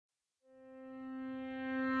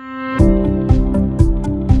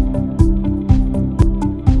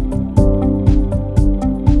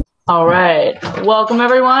All right. Welcome,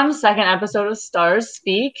 everyone. Second episode of Stars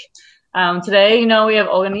Speak. Today, we have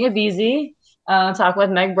Olga Niabizi talk with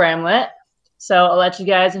Meg Bramlette. So I'll let you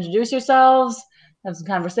guys introduce yourselves, have some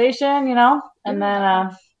conversation, and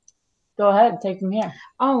then go ahead and take from here.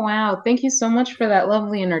 Oh, wow. Thank you so much for that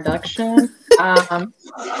lovely introduction.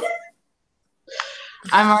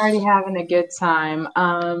 I'm already having a good time.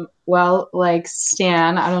 Like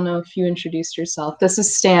Stan, I don't know if you introduced yourself. This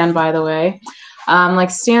is Stan, by the way. Like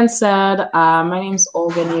Stan said, my name's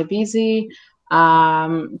Olga Niabizi.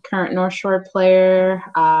 Current North Shore player.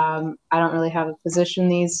 I don't really have a position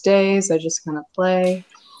these days. I just kind of play.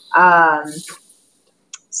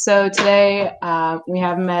 So today we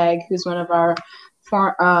have Meg, who's one of our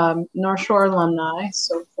North Shore alumni,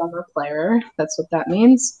 so former player. That's what that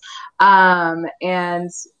means.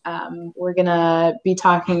 We're going to be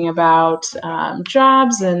talking about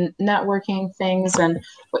jobs and networking things and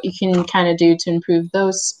what you can kind of do to improve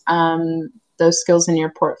those skills in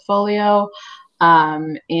your portfolio.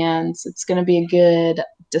 And it's going to be a good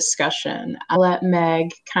discussion. I'll let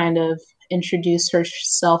Meg kind of introduce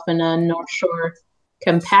herself in a North Shore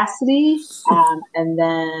capacity, and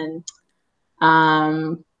then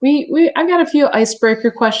I've got a few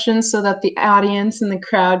icebreaker questions so that the audience and the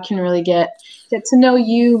crowd can really get to know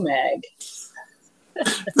you, Meg.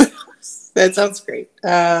 That sounds great.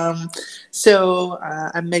 So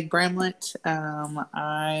I'm Meg Bramlette.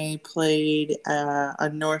 I played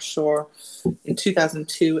on North Shore in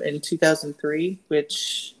 2002 and 2003,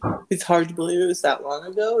 which it's hard to believe it was that long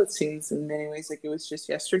ago. It seems in many ways like it was just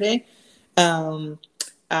yesterday.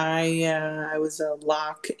 I was a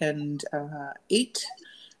lock and 8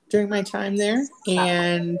 during my time there,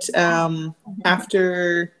 and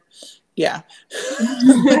after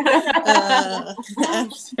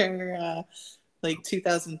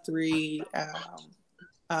 2003,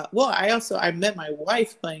 I met my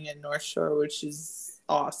wife playing in North Shore, which is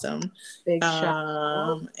awesome. Big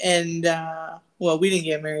shout. We didn't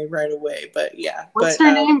get married right away, but yeah. What's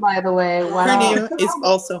her name, by the way? Wow. Her name is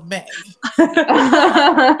also Meg.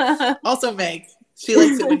 Also Meg. She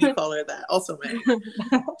likes it when you call her that. Also Meg.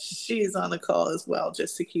 She's on the call as well,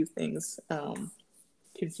 just to keep things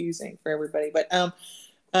confusing for everybody. But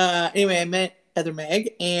anyway, I met other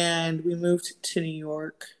Meg, and we moved to New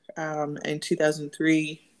York in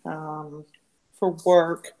 2003 for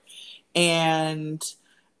work, and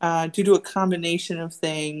due to a combination of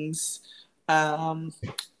things,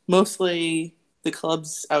 mostly the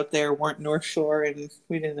clubs out there weren't North Shore, and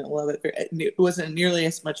we didn't love it. It wasn't nearly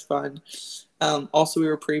as much fun. Also, we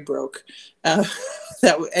were pretty broke. I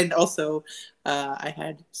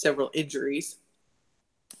had several injuries,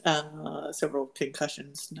 several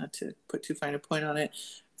concussions. Not to put too fine a point on it.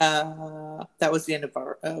 That was the end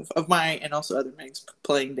of my and also other Meg's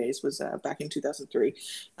playing days. Was back in 2003.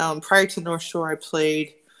 Prior to North Shore, I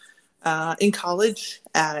played in college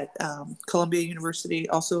at Columbia University,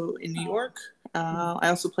 also in New York. I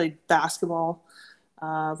also played basketball,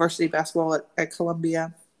 varsity basketball at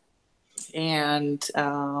Columbia, and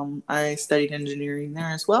I studied engineering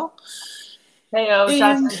there as well. Hey-o,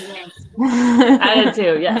 shots engineering. I did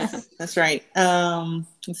too, yes. That's right.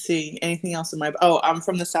 Let's see, anything else in my... Oh, I'm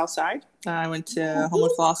from the South Side. I went to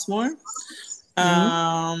Homewood Flossmoor.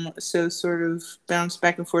 So sort of bounced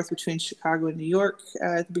back and forth between Chicago and New York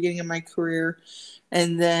at the beginning of my career,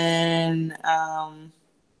 and then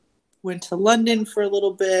went to London for a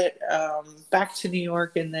little bit, back to New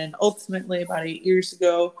York, and then ultimately about 8 years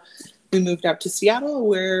ago we moved out to Seattle,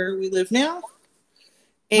 where we live now.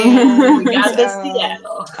 And we got this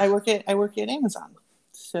Seattle. I work at Amazon,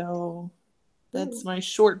 so that's my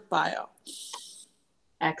short bio.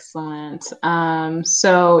 Excellent.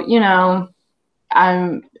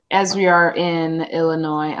 As we are in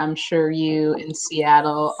Illinois, I'm sure you in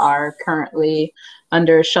Seattle are currently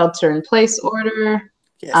under a shelter-in-place order.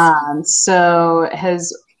 Yes.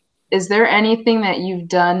 Is there anything that you've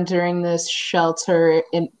done during this shelter?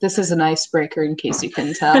 This is an icebreaker in case you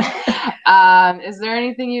couldn't tell. Is there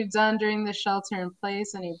anything you've done during the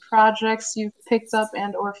shelter-in-place? Any projects you've picked up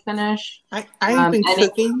and or finished? I've been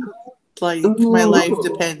cooking. Like, my life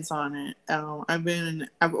depends on it.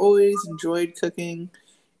 I've always enjoyed cooking.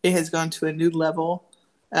 It has gone to a new level.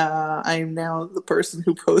 I am now the person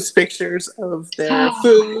who posts pictures of their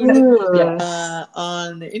food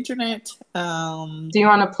on the internet. Do you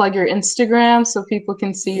want to plug your Instagram so people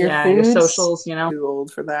can see your food? Your socials, Too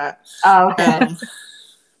old for that. Oh, okay.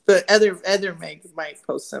 But other Megs might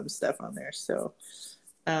post some stuff on there. So,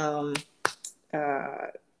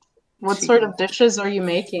 what sort of dishes are you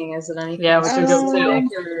making? Is it anything? Yeah, what's your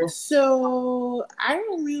go-to? So I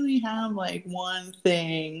don't really have like one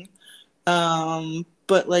thing,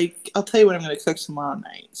 But like, I'll tell you what I'm going to cook tomorrow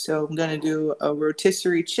night. So I'm going to do a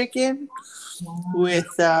rotisserie chicken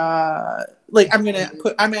with I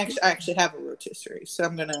actually have a rotisserie, so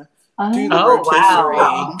I'm going to do the rotisserie.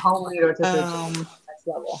 Wow. Homemade rotisserie. Next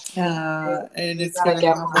level. And it's going to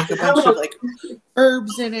have like a bunch of like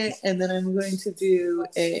herbs in it, and then I'm going to do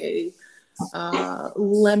a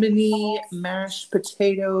lemony mashed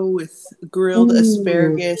potato with grilled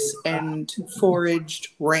asparagus and foraged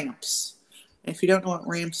ramps. And if you don't know what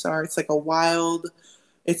ramps are, it's like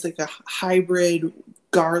a hybrid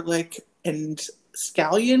garlic and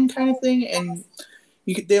scallion kind of thing. And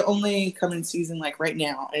they only come in season like right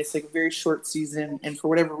now. And it's like a very short season. And for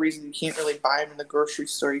whatever reason, you can't really buy them in the grocery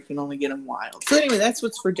store. You can only get them wild. So anyway, that's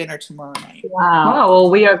what's for dinner tomorrow night. Wow. Oh,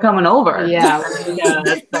 well, we are coming over. Yeah.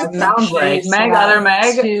 That sounds like Meg, other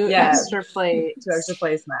Meg. Two extra plates. 2 extra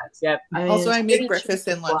placemats. Yep. Also, I make breakfast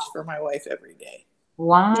and lunch for my wife every day.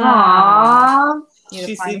 Wow.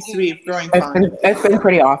 She seems to be growing fond of it. It's been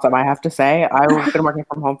pretty awesome, I have to say. I've been working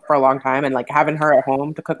from home for a long time, and like having her at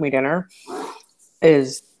home to cook me dinner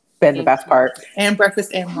has been the best part. And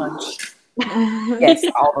breakfast and lunch. Yes,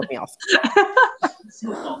 all of the meals.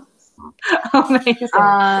 Amazing.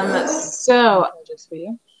 So,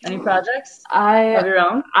 any projects of your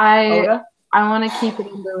own? I want to keep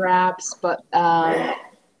it under wraps, but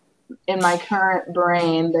in my current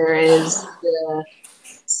brain, there is the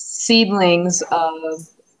seedlings of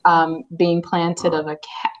being planted of a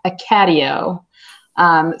catio.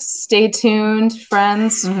 Stay tuned,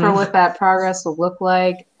 friends, for what that progress will look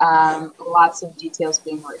like. Lots of details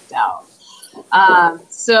being worked out.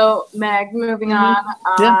 So, Meg, moving on.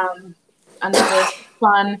 Another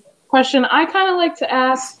fun question I kind of like to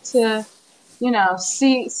ask to,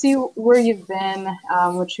 see where you've been,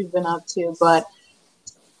 what you've been up to, but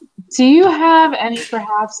do you have any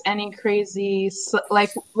crazy,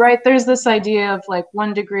 like, right, there's this idea of like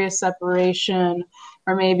 1 degree of separation,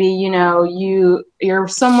 or maybe, you're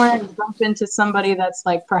somewhere and bump into somebody that's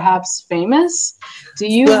like perhaps famous. Do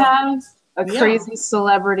you have a crazy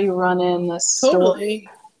celebrity run-in the story? Totally.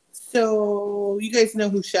 So you guys know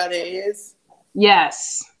who Sade is?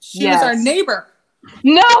 Yes. She was our neighbor.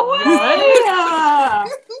 No way! Are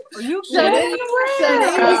you kidding?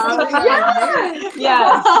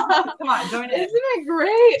 Yes. Come on, join in. Isn't it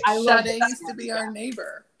great? Sade used to be our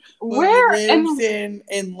neighbor. Where? She lives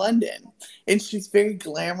in London, and she's very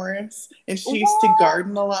glamorous, and she used to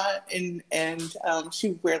garden a lot, and she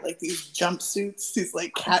would wear like these jumpsuits, these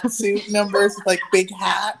like catsuit numbers with like big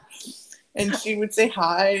hat, and she would say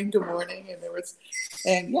hi and good morning,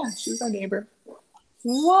 and she was our neighbor.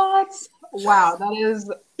 What? Wow, that is.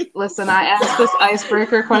 Listen, I asked this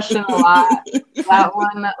icebreaker question a lot. That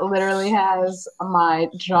one literally has my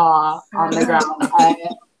jaw on the ground.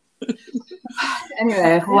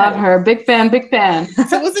 Anyway, love her. Big fan.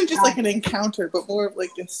 So it wasn't just like an encounter, but more of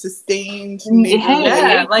like a sustained like we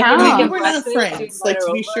were not friends. Like,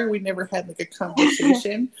 to be sure, we never had like a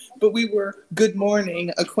conversation, but we were good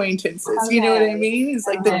morning acquaintances. Okay. You know what I mean? It's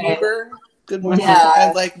like the neighbor. Good morning. Yeah.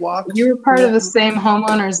 I like walked. You were part of the same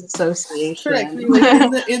homeowners association. Correct. We were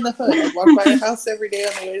like in the hood. I walked by our house every day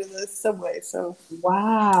on the way to the subway. So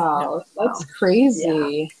wow, that's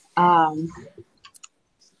crazy. Yeah.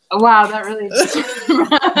 Wow, that really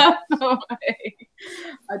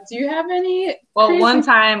do you have any? Well, crazy... one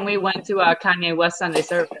time we went to Kanye West Sunday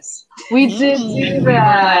service. We did do that. We were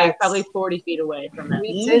like probably 40 feet away from it.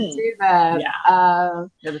 We did do that. Yeah.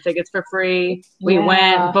 We had the tickets for free. We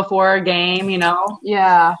went before a game,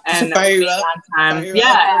 Yeah. And fire you up.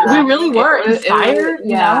 We really were inspired.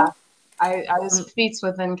 I was feet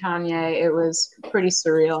within Kanye. It was pretty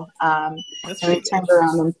surreal. And we turned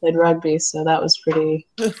around and played rugby, so that was pretty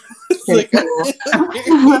cool. It was like two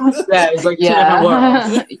different worlds.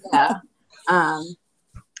 Yeah.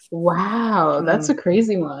 Wow, that's a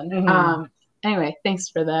crazy one. Mm-hmm. Anyway, thanks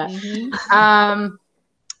for that.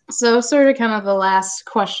 So sort of kind of the last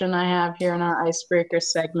question I have here in our icebreaker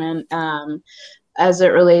segment, as it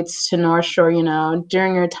relates to North Shore,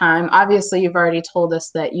 during your time, obviously you've already told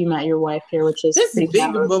us that you met your wife here, which is that's pretty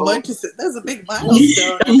memorable. That's a big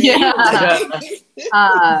milestone. Do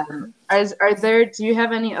you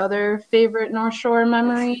have any other favorite North Shore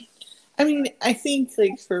memory? I mean, I think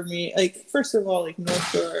like for me, like first of all, like North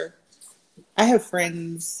Shore, I have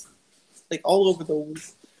friends like all over the world.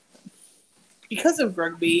 Because of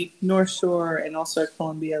rugby, North Shore, and also at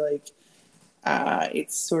Columbia, like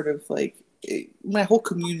it's sort of like my whole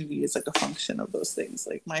community is like a function of those things.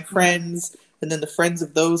 Like my friends, and then the friends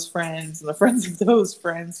of those friends, and the friends of those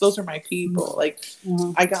friends. Those are my people. Like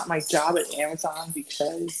I got my job at Amazon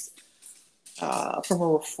because from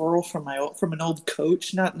a referral from an old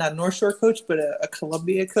coach, not North Shore coach, but a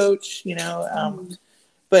Columbia coach.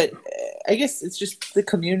 But I guess it's just the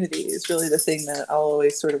community is really the thing that I'll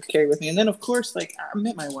always sort of carry with me. And then, of course, like I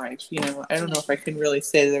met my wife. I don't know if I can really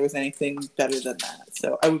say there was anything better than that.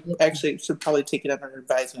 So I would actually should probably take it under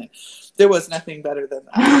advisement. There was nothing better than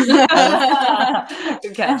that.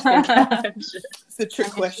 Good catch. Good catch. It's a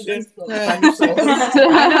trick question. I know.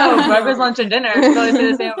 Breakfast, lunch, and dinner. Should probably say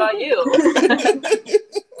the same about you.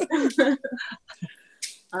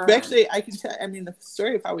 But actually, I can tell. I mean, the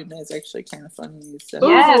story of how we met is actually kind of funny. So,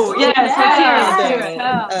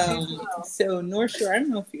 so North Shore. I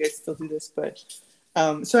don't know if you guys still do this, but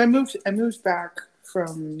so I moved back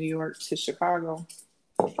from New York to Chicago,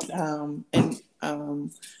 and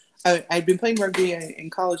I'd been playing rugby in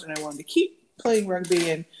college, and I wanted to keep playing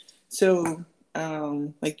rugby, and so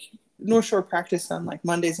like North Shore practiced on like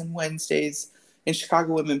Mondays and Wednesdays. And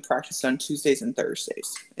Chicago women practiced on Tuesdays and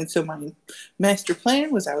Thursdays. And so my master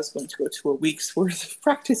plan was I was going to go to a week's worth of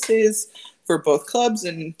practices for both clubs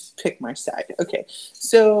and pick my side. Okay,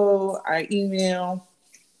 so I email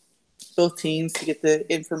both teams to get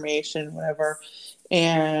the information, whatever.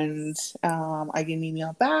 And I get an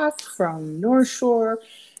email back from North Shore.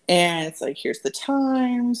 And it's like, here's the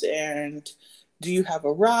times. And do you have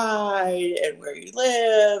a ride? And where you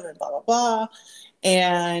live? And blah, blah, blah.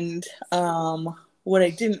 And what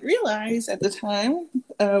I didn't realize at the time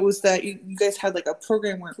was that you guys had like a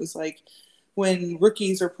program where it was like when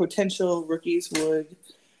rookies or potential rookies would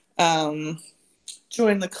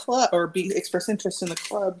join the club or express interest in the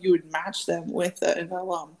club, you would match them with an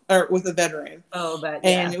alum or with a veteran. Oh, but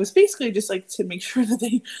yeah. And it was basically just like to make sure that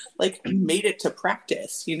they like made it to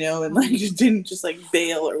practice, and like didn't just like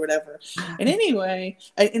bail or whatever. And anyway,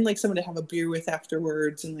 and like someone to have a beer with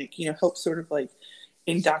afterwards and like, help sort of like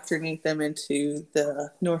indoctrinate them into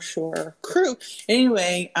the North Shore crew.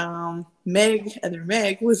 Anyway,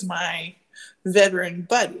 Meg was my veteran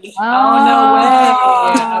buddy. Oh, no way.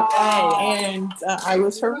 Okay. And I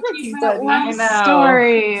was her rookie buddy. I know.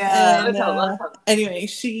 Story. And, anyway,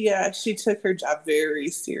 she took her job very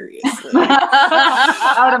seriously.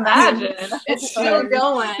 I would imagine. It's still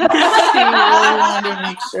going. She really wanted to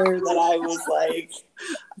make sure that I was like,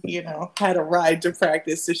 had a ride to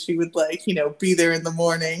practice, so she would like, be there in the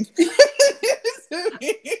morning. She's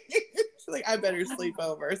like, I better sleep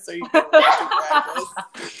over so you can ride to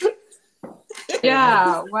practice.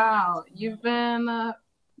 Yeah, wow. You've been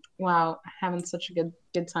having such a good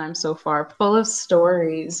time so far, full of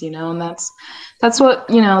stories, and that's what,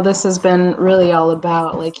 this has been really all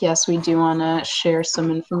about. Like, yes, we do want to share some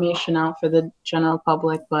information out for the general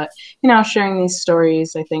public, but sharing these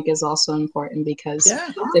stories I think is also important because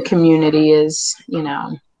the community is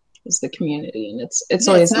the community, and it's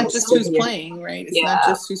always not just who's playing, right? It's not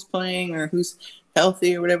just who's playing or who's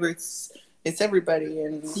healthy or whatever. It's everybody.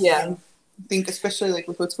 And I think especially like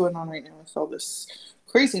with what's going on right now with all this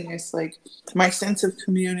craziness, like my sense of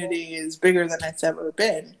community is bigger than it's ever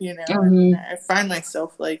been, and I find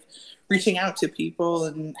myself like reaching out to people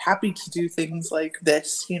and happy to do things like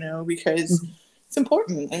this, because it's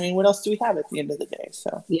important. I mean, what else do we have at the end of the day?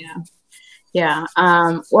 So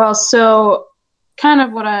well, so kind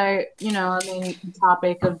of what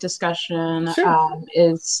topic of discussion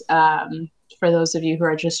is for those of you who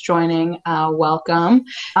are just joining, welcome.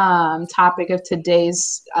 Topic of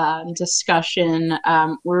today's discussion,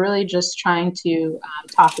 we're really just trying to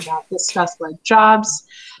discuss like jobs,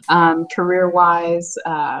 career-wise,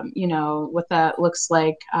 what that looks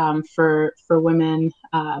like for women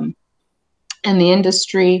in the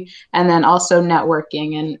industry, and then also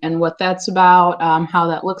networking and what that's about, how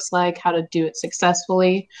that looks like, how to do it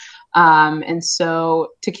successfully. And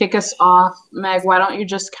so to kick us off, Meg, why don't you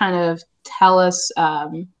just kind of tell us,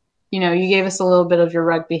 you gave us a little bit of your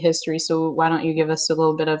rugby history, so why don't you give us a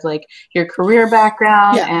little bit of like your career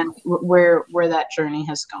background and where that journey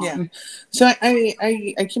has gone? Yeah. So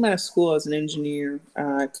I came out of school as an engineer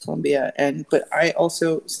at Columbia, but I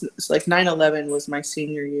also, like 9/11 was my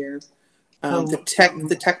senior year.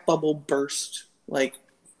 The tech bubble burst like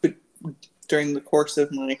during the course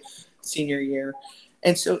of my senior year.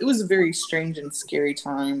 And so it was a very strange and scary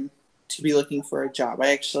time to be looking for a job.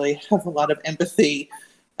 I actually have a lot of empathy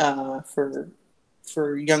for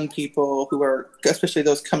young people who are, especially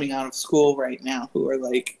those coming out of school right now, who are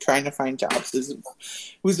like trying to find jobs. It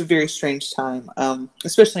was a very strange time,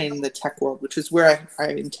 especially in the tech world, which is where I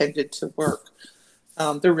intended to work.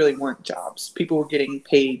 There really weren't jobs. People were getting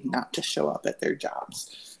paid not to show up at their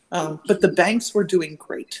jobs. But the banks were doing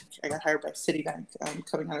great. I got hired by Citibank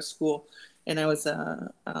coming out of school, and I was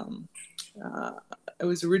it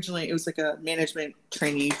was like a management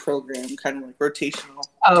trainee program, kind of like rotational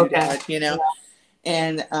Okay. doodad, you know,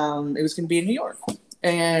 and it was going to be in New York,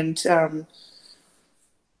 and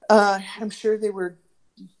I'm sure they were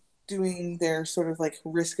doing their sort of like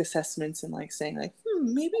risk assessments and like saying like,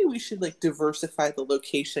 maybe we should like diversify the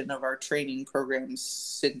location of our training programs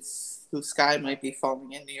since the sky might be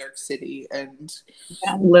falling in New York City. And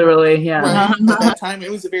literally, yeah. right, at that time, it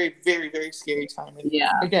was a very, very, very scary time. And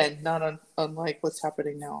Yeah. again, not unlike what's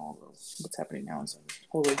happening now. What's happening now is on a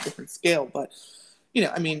totally different scale. But, you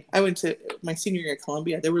know, I mean, I went to my senior year at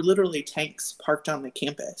Columbia. There were literally tanks parked on the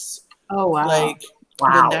campus. Oh, wow. Like,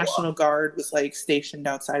 Wow. the National Guard was like stationed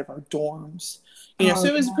outside of our dorms, you know, so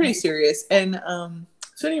it was pretty serious. And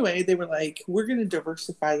so anyway, they were like, we're going to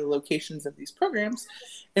diversify the locations of these programs,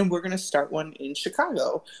 and we're going to start one in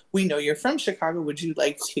Chicago. We know you're from Chicago. Would you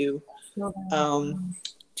like to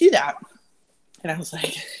do that? And I was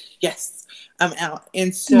like, yes, I'm out.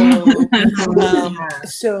 And so,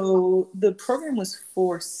 so the program was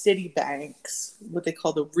for city banks, what they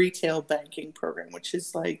call the retail banking program, which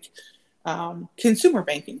is like consumer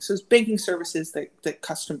banking. So it's banking services that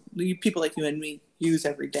people like you and me use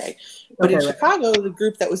every day. But in Chicago, the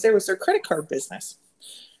group that was there was their credit card business.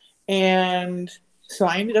 And so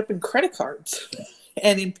I ended up in credit cards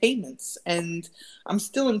and in payments. And I'm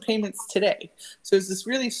still in payments today. So it's this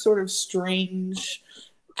really sort of strange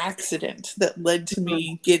accident that led to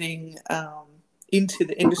me getting into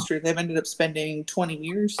the industry that I've ended up spending 20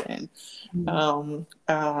 years in. So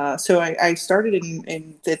I started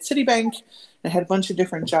in at Citibank. I had a bunch of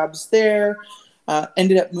different jobs there.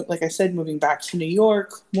 Ended up, like I said, moving back to New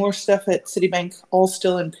York. More stuff at Citibank, all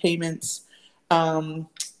still in payments.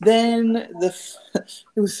 Then it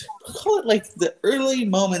was, call it like the early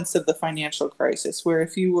moments of the financial crisis, where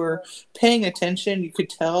if you were paying attention, you could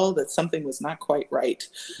tell that something was not quite right.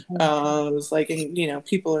 It was like, you know,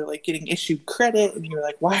 people are like getting issued credit, and you're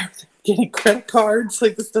like, why are they getting credit cards?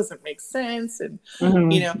 Like, this doesn't make sense. And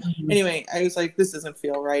you know, anyway, I was like, this doesn't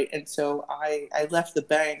feel right. And so I left the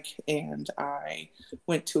bank and I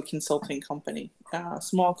went to a consulting company, a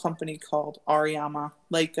small company called Ariyama.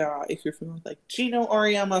 Like, if you're familiar with like Gino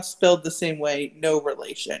Ariyama, spelled the same way, no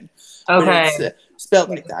relation. Okay. But it's spelled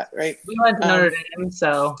like that, right? We went to Notre Dame,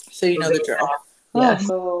 so you know the drill. Yes.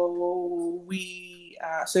 So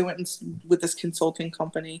so I went with this consulting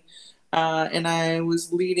company. And I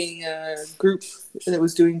was leading a group that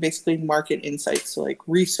was doing basically market insights, so like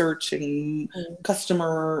research and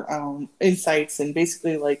customer insights, and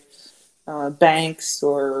basically like banks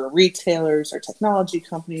or retailers or technology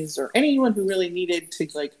companies or anyone who really needed to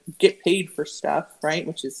like get paid for stuff, right?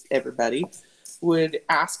 Which is everybody, would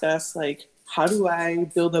ask us like, how do I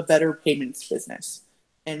build a better payments business?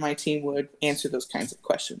 And my team would answer those kinds of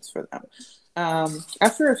questions for them.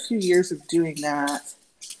 After a few years of doing that,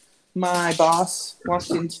 my boss walked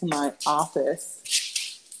into my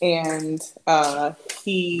office and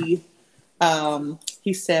he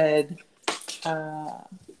said,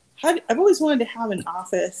 I've always wanted to have an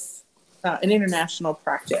office, an international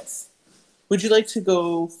practice. Would you like to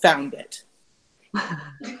go found it?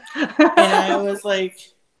 And I was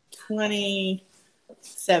like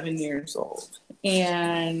 27 years old.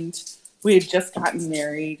 And we had just gotten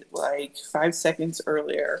married like 5 seconds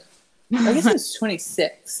earlier. I guess it was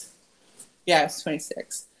 26. Yeah, I was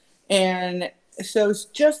 26. And so I was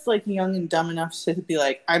just like young and dumb enough to be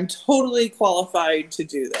like, I'm totally qualified to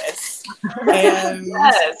do this. And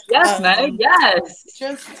yes, Meg, yes.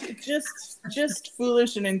 Just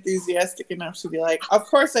foolish and enthusiastic enough to be like, of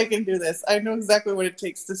course I can do this. I know exactly what it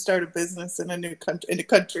takes to start a business in a new country, in a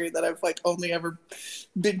country that I've like only ever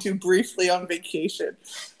been to briefly on vacation.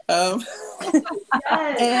 And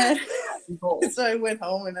so I went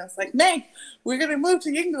home and I was like, Meg, we're going to move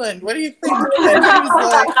to England. What do you think? And she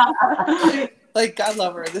was like, God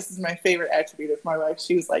love her. This is my favorite attribute of my wife.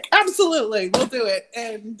 She was like, absolutely, we'll do it.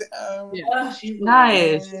 And she's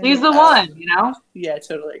nice. She's the one, you know? Yeah,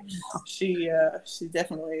 totally. She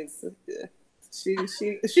definitely is. She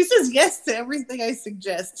says yes to everything I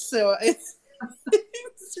suggest. So it's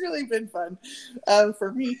really been fun,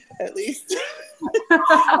 for me at least.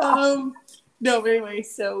 No, but anyway,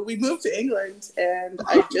 so we moved to England, and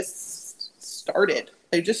I just started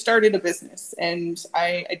a business, and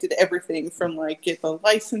I did everything from like get the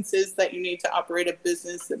licenses that you need to operate a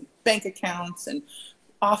business, and bank accounts and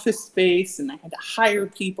office space, and I had to hire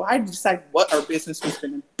people. I had to decide what our business was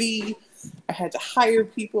going to be. I had to hire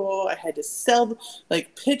people. I had to sell,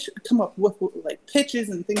 come up with like pitches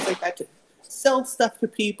and things like that to sell stuff to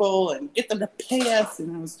people and get them to pay us.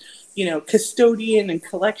 And I was, custodian and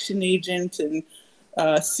collection agent and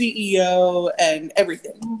CEO and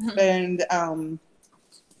everything. And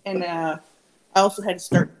And I also had to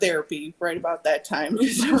start therapy right about that time.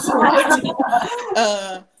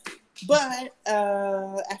 But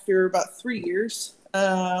after about 3 years,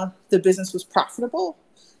 the business was profitable,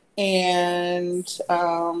 and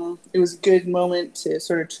it was a good moment to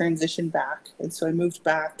sort of transition back. And so I moved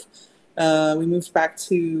back. We moved back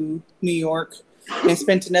to New York. And I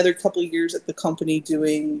spent another couple of years at the company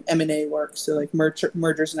doing M&A work, so like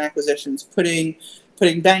mergers and acquisitions, putting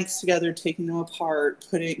banks together, taking them apart,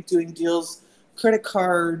 doing deals, credit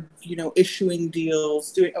card, issuing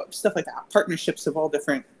deals, doing stuff like that, partnerships of all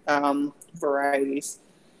different varieties.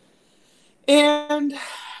 And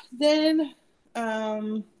then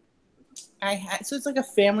so it's like a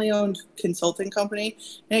family-owned consulting company,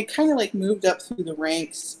 and it kind of like moved up through the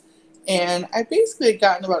ranks. And I basically had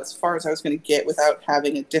gotten about as far as I was going to get without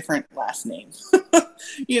having a different last name.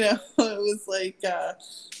 It was like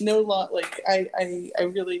no lot. Like I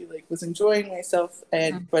really like was enjoying myself,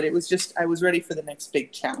 but it was just I was ready for the next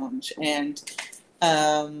big challenge. And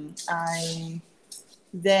I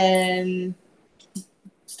then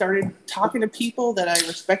started talking to people that I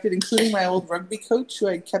respected, including my old rugby coach, who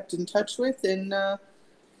I kept in touch with, and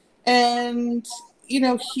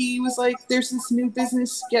he was like, "There's this new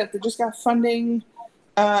business. They just got funding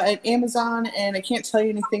at Amazon, and I can't tell you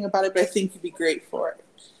anything about it, but I think you'd be great for it."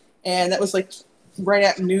 And that was like right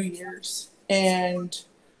at New Year's. And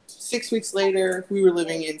 6 weeks later, we were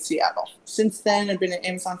living in Seattle. Since then, I've been at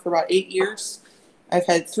Amazon for about 8 years. I've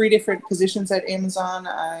had 3 different positions at Amazon.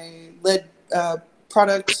 I led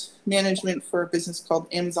product management for a business called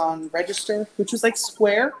Amazon Register, which was like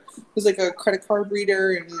Square. It was like a credit card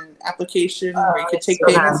reader and an application where you could take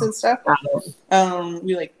payments and stuff.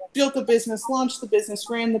 We like built the business, launched the business,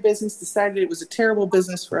 ran the business, decided it was a terrible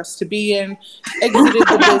business for us to be in, exited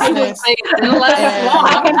the business. I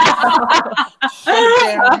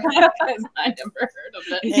never heard of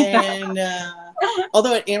it. And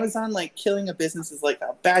although at Amazon, like killing a business is like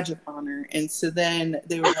a badge of honor, and so then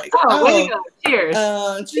they were like, way to go. Cheers.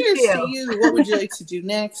 Cheers to you. What would you like to do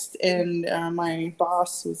next? And my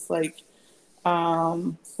boss was like,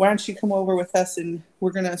 why don't you come over with us, and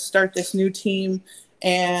we're going to start this new team,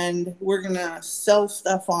 and we're going to sell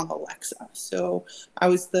stuff on Alexa. So I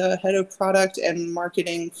was the head of product and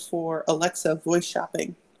marketing for Alexa voice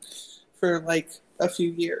shopping for like a few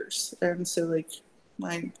years. And so like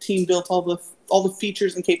my team built all the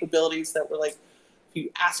features and capabilities that were like, if you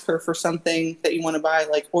ask her for something that you want to buy,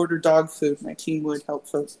 like order dog food, my team would help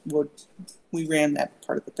folks. We ran that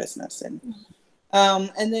part of the business. And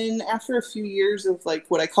then after a few years of like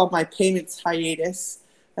what I call my payments hiatus,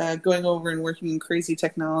 going over and working in crazy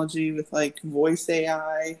technology with like voice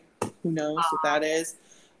AI, who knows what that is.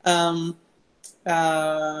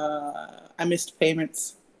 I missed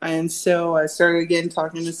payments. And so I started again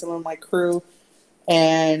talking to some of my crew,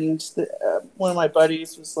 and one of my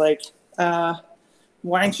buddies was like,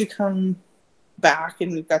 why don't you come back,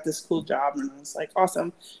 and we've got this cool job. And I was like,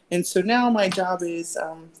 awesome. And so now my job is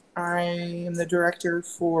I am the director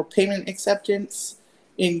for payment acceptance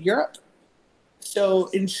in Europe. So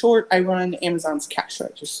in short, I run Amazon's cash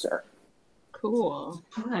register. Cool.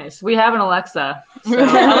 Nice. We have an Alexa. So.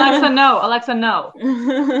 Alexa, no. Alexa, no.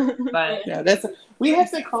 But yeah, we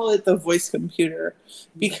have to call it the voice computer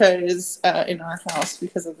because in our house,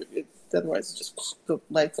 because of it, otherwise it just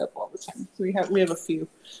lights up all the time. So we have a few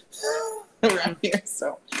around here.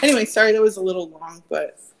 So anyway, sorry that was a little long,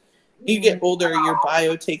 but you get older, your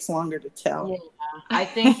bio takes longer to tell. Yeah. I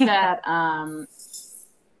think that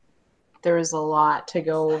there was a lot to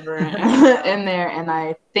go over in there, and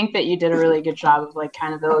I think that you did a really good job of like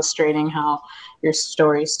kind of illustrating how your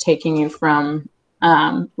story's taking you from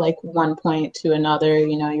like one point to another.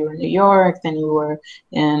 You were in New York, then you were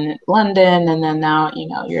in London, and then now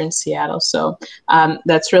you're in Seattle. So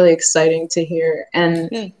that's really exciting to hear, and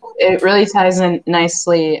it really ties in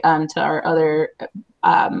nicely to our other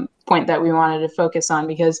point that we wanted to focus on,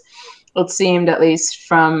 because it seemed, at least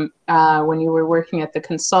from when you were working at the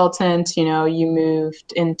consultant, you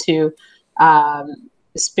moved into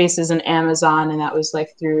spaces in Amazon, and that was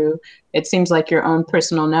like through, it seems like your own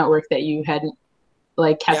personal network that you had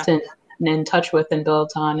like kept in touch with and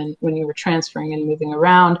built on. And when you were transferring and moving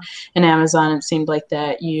around in Amazon, it seemed like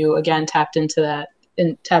that you again tapped into that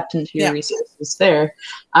and tapped into your resources there.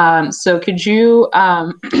 So could you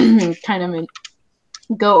kind of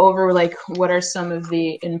go over like what are some of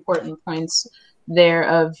the important points there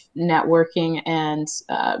of networking, and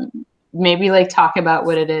maybe like talk about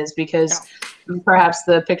what it is, because perhaps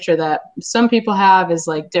the picture that some people have is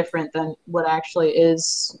like different than what actually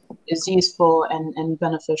is useful and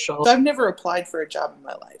beneficial. So I've never applied for a job in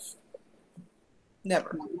my life.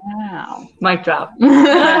 Never. Wow. Mic drop.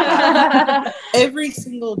 Every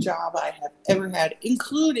single job I have ever had,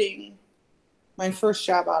 including my first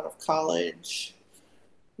job out of college,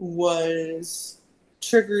 was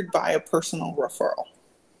triggered by a personal referral.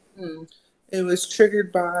 It was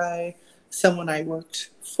triggered by someone I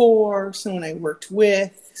worked for, someone I worked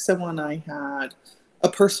with, someone I had a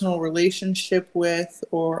personal relationship with,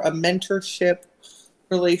 or a mentorship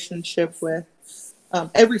relationship with.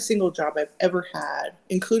 Every single job I've ever had,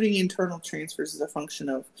 including internal transfers, is a function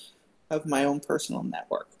of my own personal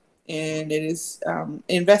network. And it is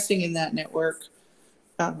investing in that network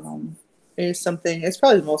is something, it's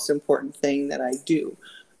probably the most important thing that I do.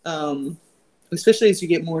 Especially as you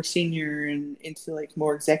get more senior and into like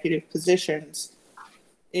more executive positions,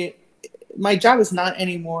 my job is not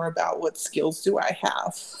anymore about what skills do I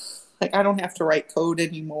have. Like, I don't have to write code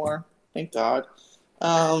anymore, thank God.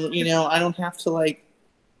 I don't have to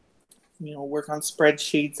work on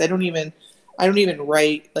spreadsheets. I don't even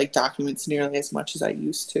write like documents nearly as much as I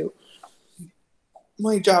used to.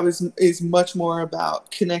 My job is much more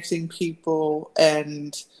about connecting people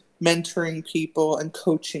and mentoring people and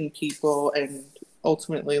coaching people and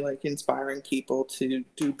ultimately like inspiring people to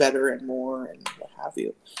do better and more and what have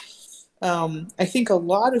you. I think a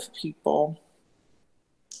lot of people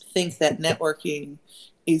think that networking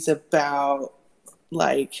is about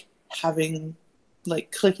like having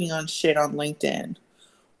like clicking on shit on LinkedIn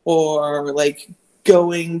or like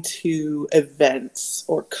going to events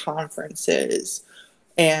or conferences,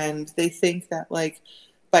 and they think that like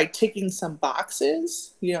by ticking some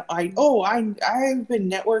boxes, I've been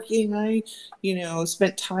networking, I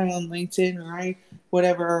spent time on LinkedIn, or I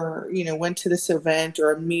whatever, went to this event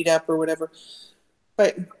or a meetup or whatever.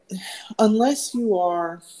 But unless you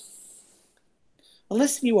are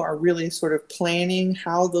really sort of planning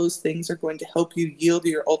how those things are going to help you yield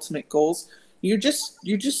your ultimate goals, you're just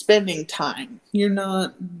spending time. You're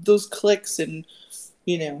not, those clicks and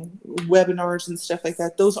webinars and stuff like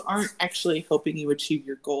that, those aren't actually helping you achieve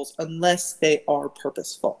your goals unless they are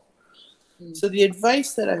purposeful. So the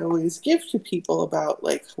advice that I always give to people about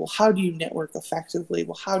like, well, how do you network effectively?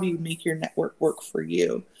 Well, how do you make your network work for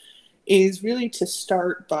you? Is really to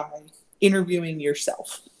start by interviewing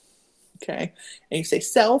yourself. Okay. And you say,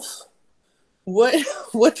 self,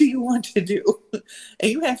 what do you want to do?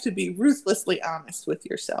 And you have to be ruthlessly honest with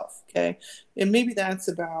yourself. Okay. And maybe that's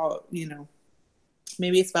about,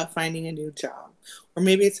 maybe it's about finding a new job, or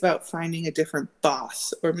maybe it's about finding a different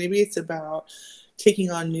boss, or maybe it's about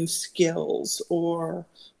taking on new skills or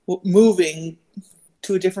moving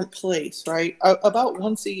to a different place, right? About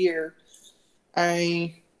once a year,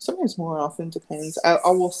 sometimes more often, depends, I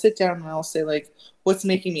will sit down and I'll say like, what's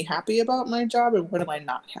making me happy about my job and what am I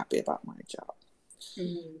not happy about my job?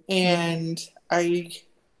 And I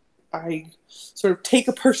sort of take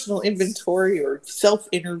a personal inventory or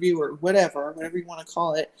self-interview or whatever you want to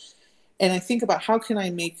call it. And I think about how can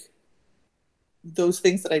I make those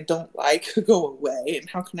things that I don't like go away, and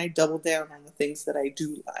how can I double down on the things that I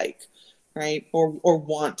do like, right? Or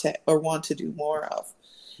want to do more of.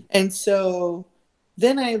 And so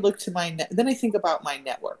then I think about my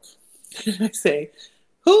network. And I say,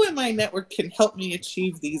 who in my network can help me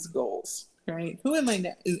achieve these goals? Right? Who am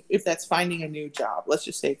I? If that's finding a new job, let's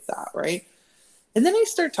just say that, right? And then I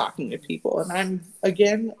start talking to people, and I'm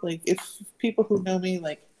again like, if people who know me,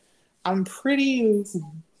 like, I'm pretty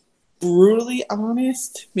brutally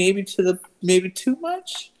honest, maybe too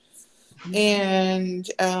much, and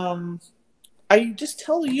I just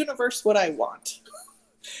tell the universe what I want.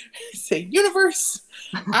 I say, universe,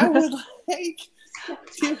 I would like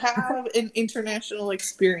to have an international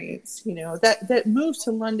experience. That move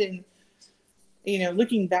to London.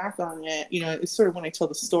 Looking back on it, it's sort of, when I tell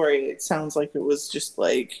the story, it sounds like it was just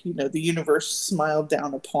like, the universe smiled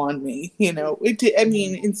down upon me. It did. I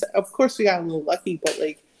mean, of course we got a little lucky, but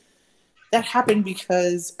like that happened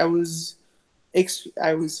because I was explicit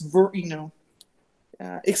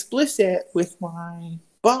with my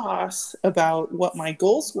boss about what my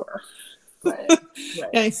goals were. Right.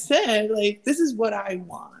 And I said, like, this is what I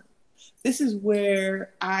want. This is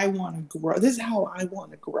where I want to grow. This is how I want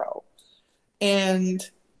to grow. And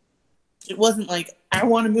it wasn't like, I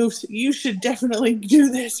want to move, so you should definitely do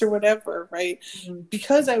this or whatever, right?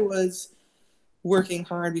 Because I was working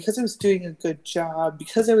hard, because I was doing a good job,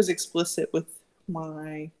 because I was explicit with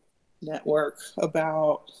my network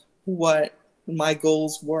about what my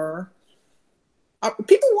goals were,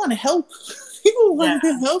 people want to help. People want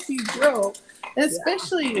to help you grow. And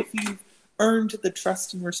especially if you've earned the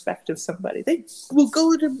trust and respect of somebody, they will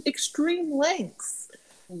go to extreme lengths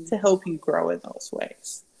to help you grow in those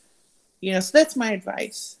ways. So that's my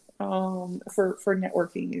advice. for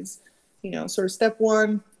networking is, sort of step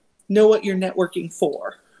one, know what you're networking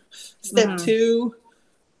for. Step two,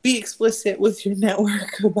 be explicit with your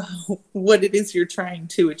network about what it is you're trying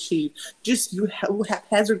to achieve. Just you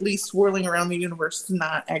haphazardly swirling around the universe is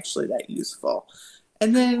not actually that useful.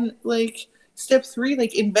 And then like step three,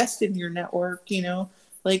 like invest in your network,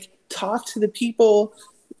 like talk to the people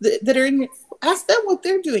that are in, ask them what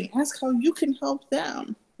they're doing, ask how you can help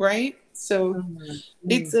them, right? So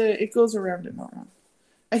it goes around and around.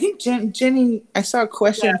 I think Jenny, I saw a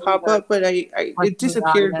question pop up, but it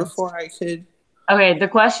disappeared before I could. Okay, the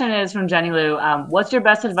question is from Jenny Lou. What's your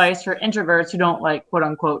best advice for introverts who don't like quote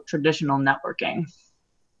unquote traditional networking?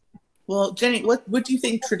 Well, Jenny, what do you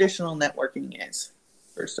think traditional networking is,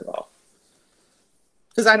 first of all?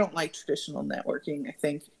 Because I don't like traditional networking, I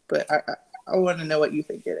think, but I want to know what you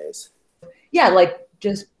think it is. Yeah, like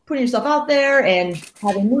just putting yourself out there and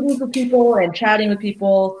having meetings with people and chatting with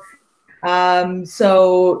people.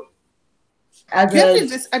 So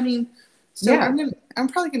as I'm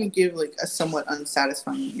probably gonna give like a somewhat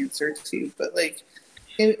unsatisfying answer too, but like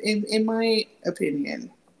in my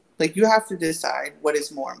opinion, like you have to decide what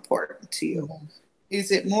is more important to you. Mm-hmm.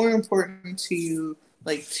 Is it more important to you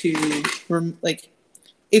if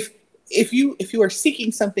you are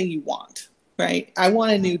seeking something you want, right? I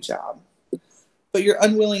want a new job, but you're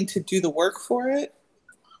unwilling to do the work for it,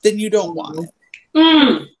 then you don't want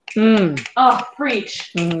it. Oh,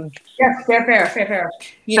 preach. Yes, fair.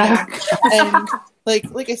 And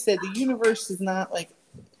like I said, the universe is not like,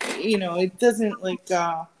 it doesn't like,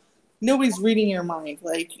 nobody's reading your mind.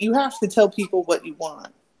 Like you have to tell people what you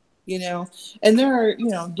want, and there are,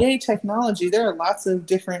 yay technology. There are lots of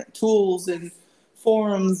different tools and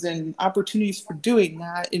forums and opportunities for doing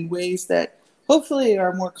that in ways that hopefully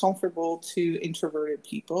are more comfortable to introverted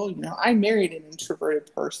people. I married an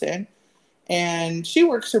introverted person, and she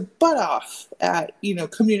works her butt off at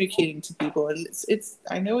communicating to people, and it's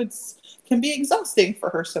I know it's can be exhausting for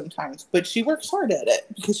her sometimes, but she works hard at it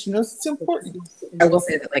because she knows it's important. I will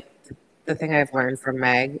say that like the thing I've learned from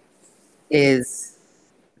Meg is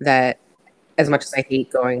that as much as I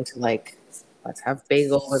hate going to like let's have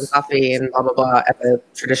bagel and coffee and blah blah blah at the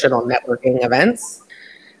traditional networking events,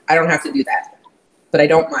 I don't have to do that, but I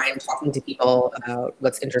don't mind talking to people about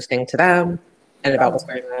what's interesting to them and about what's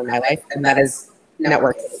going on in my life, and that is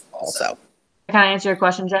networking also. Can I answer your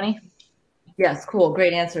question, Jenny? Yes, cool.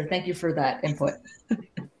 Great answer. Thank you for that input.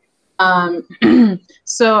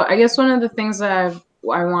 So I guess one of the things that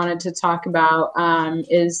I wanted to talk about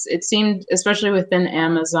is it seemed, especially within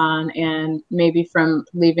Amazon and maybe from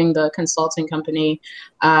leaving the consulting company,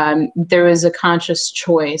 there was a conscious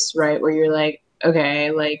choice, right? Where you're like, okay,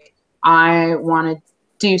 like I want to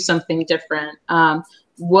do something different.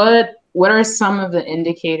 What are some of the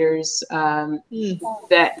indicators that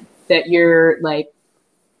you're like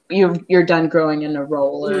you're done growing in a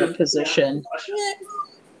role or a position?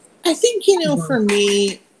 I think for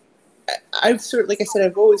me, I've like I said,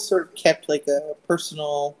 I've always sort of kept like a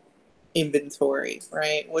personal inventory,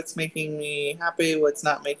 right? What's making me happy? What's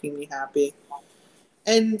not making me happy?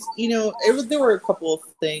 And there were a couple of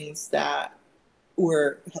things that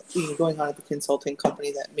were going on at the consulting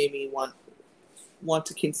company that made me want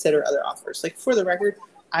to consider other offers. Like for the record,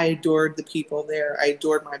 I adored the people there. I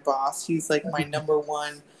adored my boss. He's like my number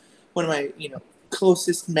one of my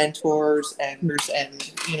closest mentors, and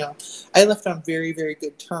I left on very, very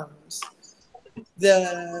good terms.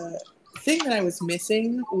 The thing that I was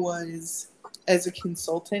missing was, as a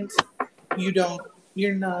consultant, you're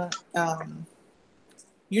not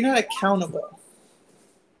accountable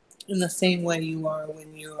in the same way you are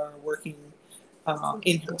when you are working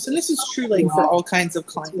in-house. And this is true for all kinds of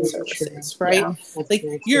client services, right?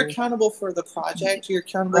 Yeah, you're accountable for the project, you're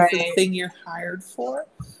accountable for the thing you're hired for,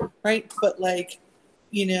 right? But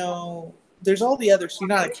there's all the others. You're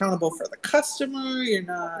not accountable for the customer, you're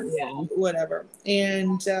not whatever.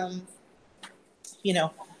 And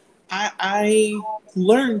I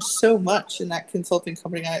learned so much in that consulting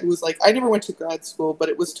company. It was like I never went to grad school, but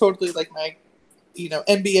it was totally like my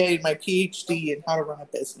MBA and my PhD in how to run a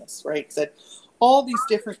business, right? Because I had all these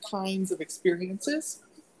different kinds of experiences,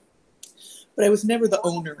 but I was never the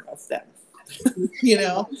owner of them.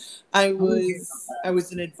 I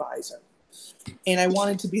was an advisor, and I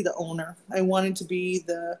wanted to be the owner. I wanted to be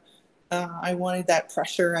I wanted that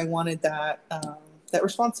pressure. I wanted that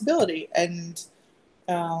responsibility, and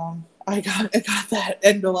I got that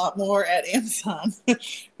and a lot more at Amazon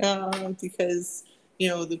because.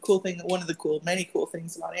 The cool thing, many cool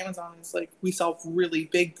things about Amazon is like we solve really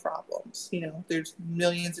big problems. There's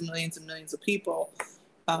millions and millions and millions of people,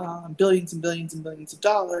 billions and billions and billions of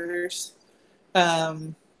dollars.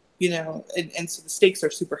 and so the stakes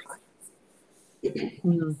are super high.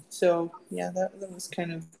 Mhm. So yeah, that was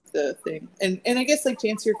kind of the thing. And I guess like to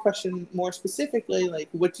answer your question more specifically, like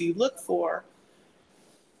what do you look for?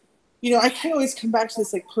 I kind of always come back to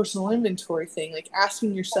this like personal inventory thing, like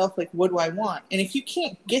asking yourself like, what do I want? And if you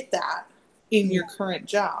can't get that in your current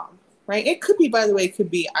job, right? It could be, by the way, it could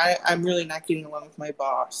be I'm really not getting along with my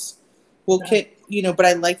boss. Well, but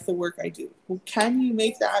I like the work I do. Well, can you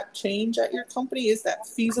make that change at your company? Is that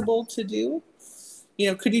feasible to do?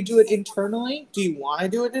 Could you do it internally? Do you want to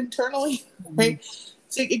do it internally? Right?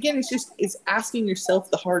 So again, it's asking yourself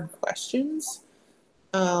the hard questions,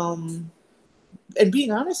 and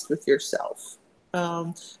being honest with yourself.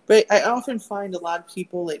 But I often find a lot of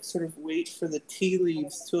people like sort of wait for the tea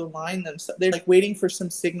leaves to align themselves. They're like waiting for some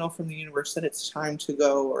signal from the universe that it's time to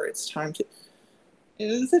go or it's time to.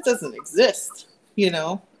 It doesn't exist,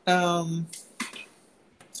 So,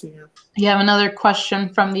 yeah. You have another question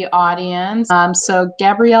from the audience. So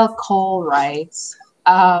Gabrielle Cole writes,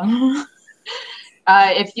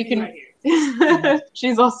 if you can,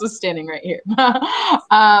 she's also standing right here.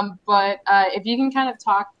 But if you can kind of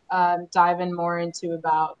dive in more into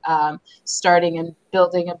about starting and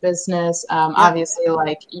building a business. Obviously,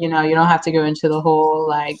 like, you don't have to go into the whole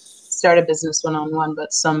like start a business one-on-one,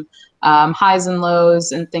 but some highs and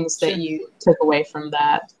lows and things that you took away from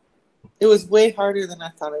that. It was way harder than I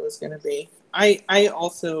thought it was going to be. I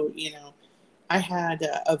also, I had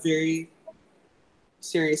a very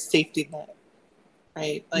serious safety net,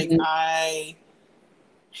 right? Like I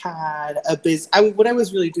had what I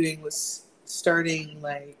was really doing was starting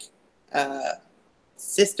like a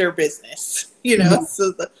sister business,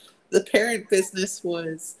 so the parent business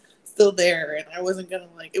was still there and I wasn't going to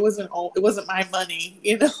it wasn't my money,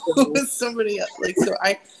 it was somebody else. So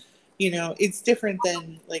it's different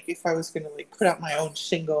than like if I was going to like put out my own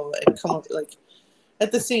shingle and come up like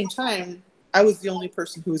at the same time, I was the only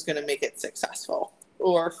person who was going to make it successful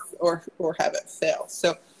or have it fail.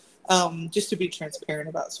 So just to be transparent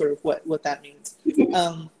about sort of what that means.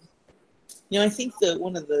 I think that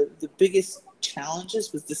one of the biggest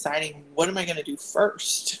challenges was deciding what am I going to do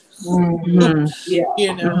first. I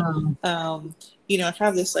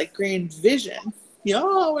have this like grand vision.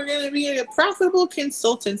 We're going to be a profitable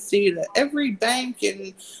consultancy that every bank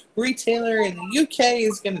and retailer in the UK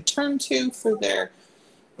is going to turn to for their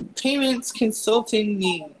payments consulting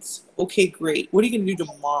needs. Okay, great. What are you going to do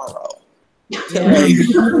tomorrow?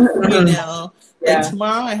 Like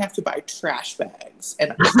tomorrow I have to buy trash bags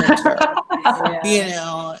and a printer,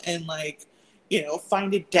 and like,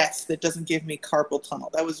 find a desk that doesn't give me carpal tunnel.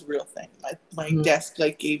 That was a real thing. My desk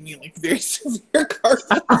like gave me like very severe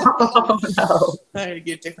carpal tunnel. Oh, no. I had to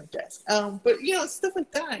get a different desk. But stuff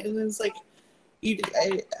like that. And it's like,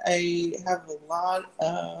 I have a lot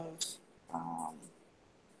of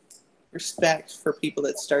respect for people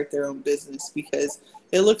that start their own business because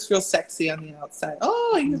it looks real sexy on the outside.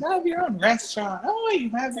 Oh, you have your own restaurant. Oh, you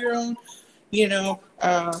have your own,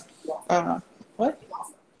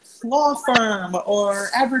 law firm or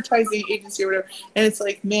advertising agency or whatever. And it's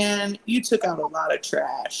like, man, you took out a lot of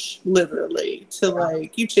trash, literally,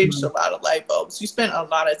 you changed a lot of light bulbs. You spent a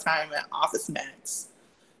lot of time at Office Max,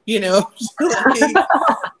 do those.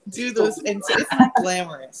 And so it's not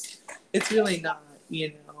glamorous. It's really not,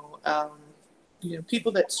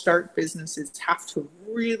 people that start businesses have to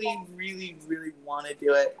really, really, really want to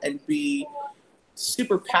do it and be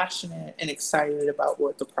super passionate and excited about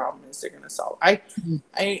what the problem is they're going to solve. I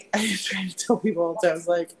try to tell people all the time. I was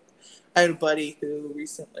like, I had a buddy who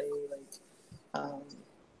recently,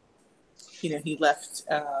 he left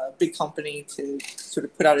a big company to sort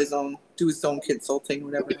of do his own consulting,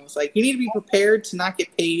 whatever. And I was like, you need to be prepared to not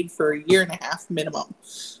get paid for 1.5 years minimum.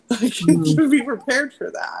 You be prepared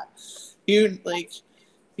for that.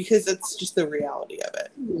 Because that's just the reality of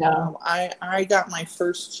it. Yeah. I got my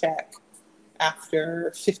first check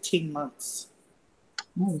after 15 months.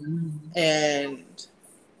 And,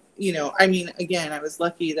 again, I was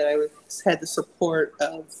lucky that I had the support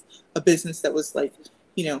of a business that was they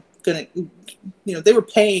were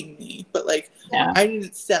paying me, but I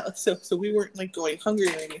didn't sell. So we weren't going hungry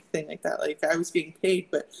or anything like that. I was getting paid,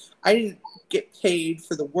 but I didn't get paid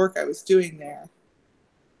for the work I was doing there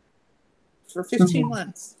for 15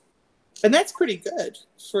 months. And that's pretty good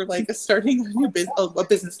for starting a new business, a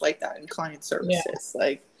business like that in client services.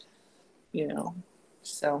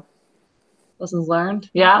 So. Lessons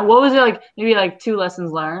learned. Yeah. What was it like? Maybe 2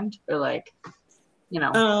 lessons learned or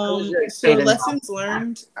so lessons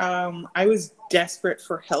learned. I was desperate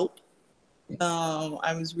for help.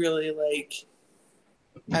 I was really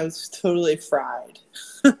I was totally fried.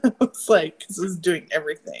 It was because I was doing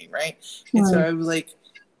everything, right? And so I was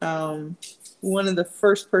one of the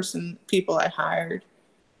first people I hired,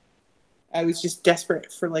 I was just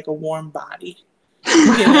desperate for like a warm body.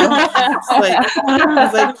 It's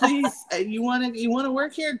like, please, you want to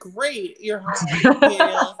work here? Great, you're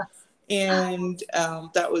hired. And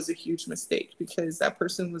that was a huge mistake because that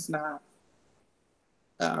person was not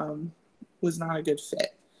a good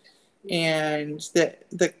fit, and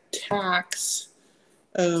the tax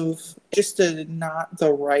of just not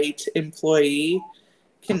the right employee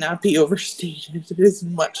cannot be overstated. It is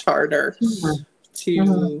much harder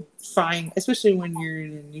to find, especially when you're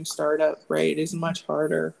in a new startup, right? It is much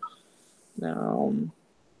harder.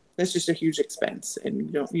 It's just a huge expense,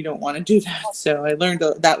 and you don't want to do that. So I learned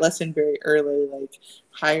that lesson very early, like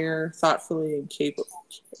hire thoughtfully and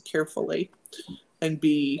carefully, and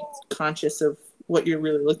be conscious of what you're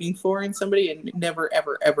really looking for in somebody, and never,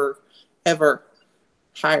 ever, ever, ever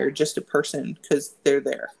hire just a person because they're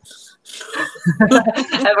there.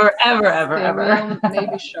 Ever.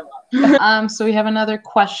 Maybe show up. So we have another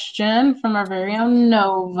question from our very own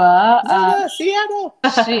Nova. Seattle.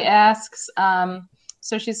 She asks,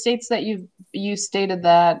 so she states that you stated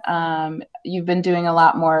that you've been doing a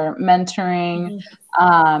lot more mentoring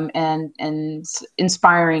and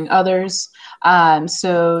inspiring others.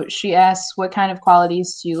 So she asks, what kind of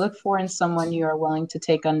qualities do you look for in someone you are willing to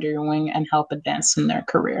take under your wing and help advance in their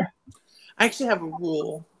career? I actually have a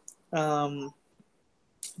rule that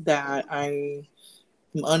I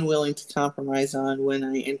am unwilling to compromise on when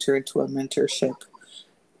I enter into a mentorship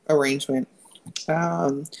arrangement.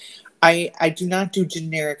 I do not do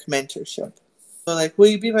generic mentorship. So like, will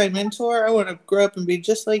you be my mentor? I want to grow up and be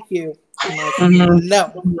just like you. I'm like,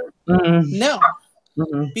 no,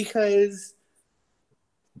 because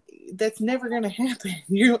that's never going to happen.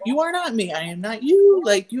 You are not me. I am not you.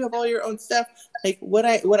 Like, you have all your own stuff. Like, what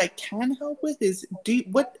I can help with is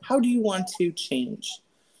how do you want to change?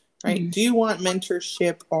 Right? Do you want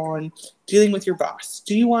mentorship on dealing with your boss?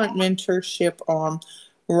 Do you want mentorship on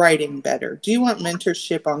writing better? Do you want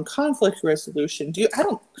mentorship on conflict resolution?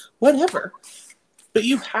 Whatever. But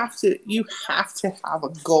you have to have a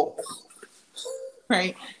goal,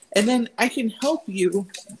 right? And then I can help you,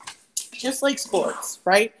 just like sports,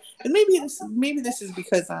 right? And maybe this is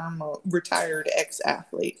because I'm a retired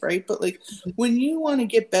ex-athlete, right? But like, when you want to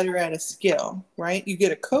get better at a skill, right? You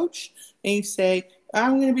get a coach and you say,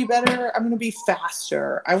 I'm going to be better. I'm going to be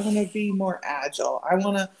faster. I want to be more agile. I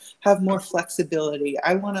want to have more flexibility.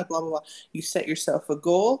 I want to blah, blah, blah. You set yourself a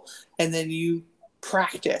goal, and then you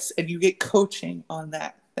practice and you get coaching on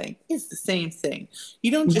that thing. It's the same thing.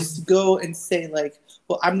 You don't just go and say like,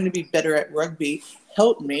 well, I'm going to be better at rugby.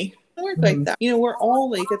 Help me. It work like that. We're all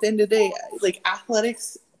like, at the end of the day, like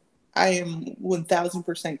athletics, I am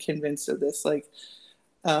 1000% convinced of this. Like,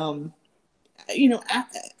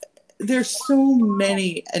 there's so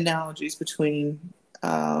many analogies between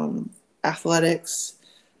athletics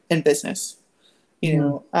and business,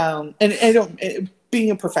 and I don't being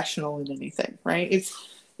a professional in anything, right?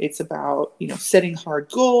 It's about setting hard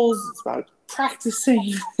goals. It's about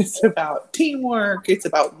practicing. It's about teamwork. It's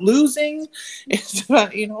about losing. It's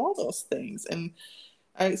about all those things. And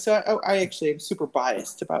I actually am super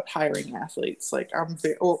biased about hiring athletes. Like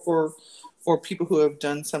or people who have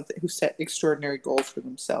done something, who set extraordinary goals for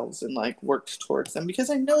themselves and like worked towards them, because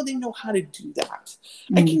I know they know how to do that.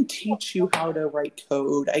 I can teach you how to write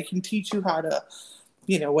code. I can teach you how to,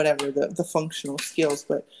 whatever the functional skills,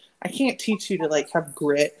 but I can't teach you to like have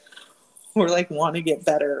grit or like want to get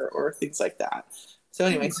better or things like that. So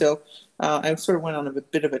anyway, I sort of went on a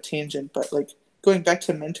bit of a tangent, but like going back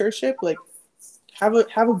to mentorship, like have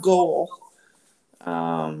a goal,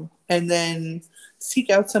 and then seek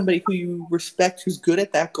out somebody who you respect, who's good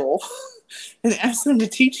at that goal, and ask them to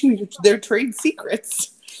teach you their trade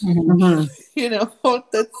secrets. That's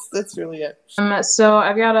really it. So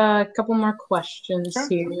I've got a couple more questions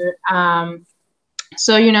here.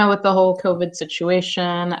 So, with the whole COVID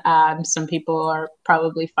situation, some people are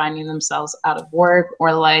probably finding themselves out of work,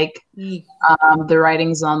 or like the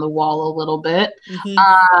writing's on the wall a little bit.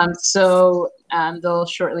 So they'll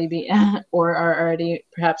shortly be or are already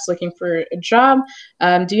perhaps looking for a job.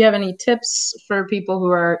 Do you have any tips for people who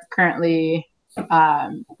are currently,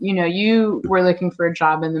 you were looking for a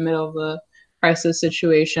job in the middle of a crisis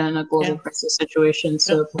situation, a global crisis situation.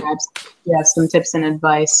 So perhaps you have some tips and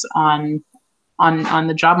advice on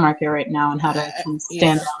the job market right now and how to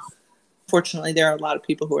stand out. Fortunately, there are a lot of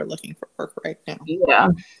people who are looking for work right now. Yeah.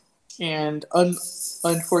 And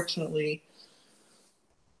unfortunately,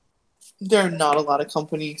 there are not a lot of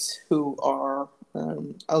companies who are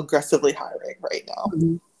aggressively hiring right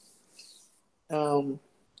now.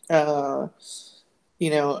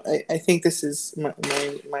 I think this is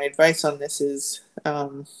my advice on this is, I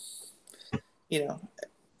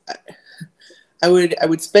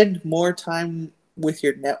would spend more time with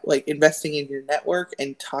your like investing in your network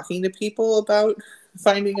and talking to people about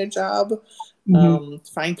finding a job.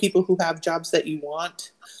 Find people who have jobs that you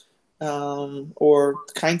want, or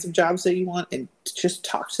kinds of jobs that you want, and just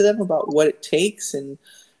talk to them about what it takes. And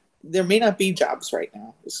there may not be jobs right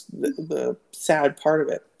now. It's the sad part of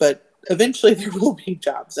it, but eventually there will be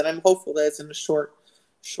jobs, and I'm hopeful that it's in a short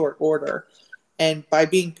order. And by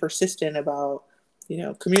being persistent about,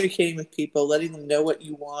 communicating with people, letting them know what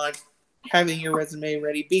you want, having your resume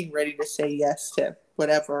ready, being ready to say yes to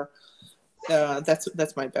whatever,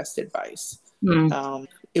 that's my best advice.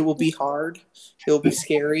 It will be hard. It will be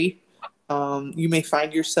scary. You may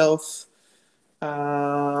find yourself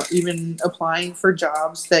even applying for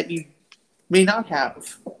jobs that you may not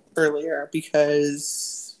have earlier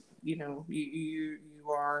because you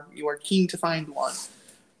are keen to find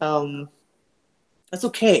one. That's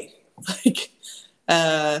okay.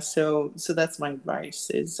 So that's my advice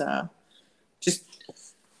is just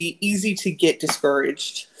be easy to get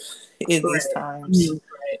discouraged in these times.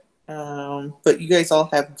 But you guys all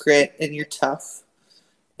have grit and you're tough.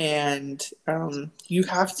 And you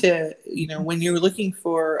have to, when you're looking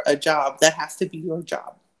for a job, that has to be your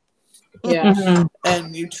job. Yeah.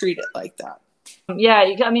 And you treat it like that. Yeah.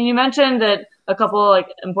 You mentioned that a couple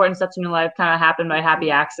important steps in your life kind of happened by happy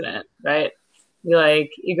accident, right?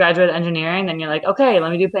 You graduated engineering, then you're like, okay,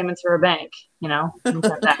 let me do payments for a bank,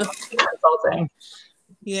 consulting.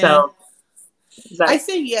 Yeah. So I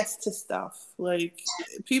say yes to stuff. Like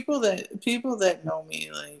people that know me,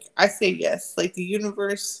 like I say yes. Like the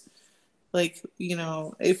universe, if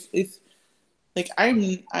I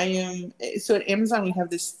am. So at Amazon we have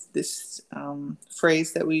this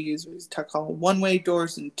phrase that we use. We call one-way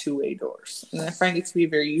doors and two-way doors, and I find it to be a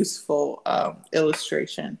very useful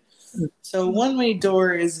illustration. So one-way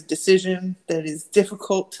door is a decision that is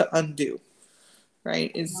difficult to undo.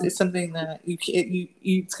 Right? It's something that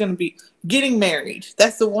it's going to be getting married.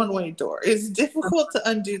 That's the one-way door. It's difficult to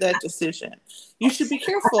undo that decision. You should be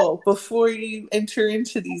careful before you enter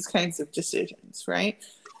into these kinds of decisions, right?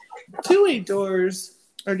 Two-way doors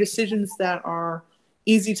are decisions that are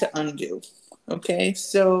easy to undo. Okay,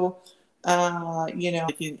 so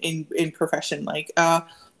in profession,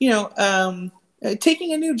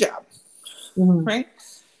 taking a new job, right?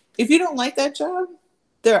 If you don't like that job,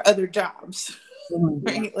 there are other jobs.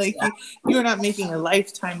 Right? You are not making a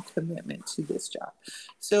lifetime commitment to this job.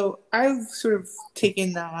 So I've sort of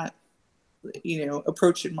taken that,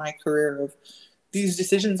 approach in my career of these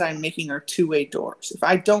decisions I'm making are two-way doors. If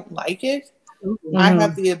I don't like it, I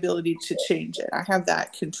have the ability to change it. I have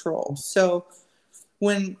that control. So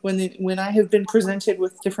when I have been presented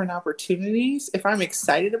with different opportunities, if I'm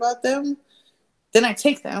excited about them, then I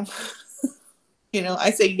take them.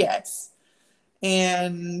 I say yes.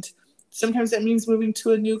 And sometimes that means moving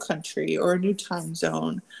to a new country or a new time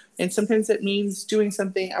zone. And sometimes it means doing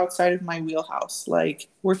something outside of my wheelhouse, like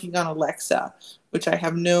working on Alexa, which I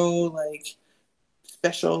have no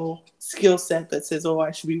special skill set that says, oh,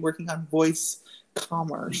 I should be working on voice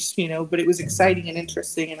commerce, but it was exciting and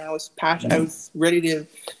interesting. And I was passionate. I was ready to,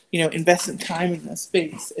 invest some time in this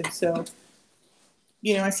space. And so,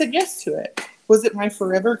 I said yes to it. Was it my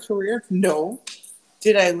forever career? No.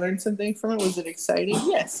 Did I learn something from it? Was it exciting?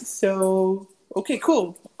 Yes. So, okay,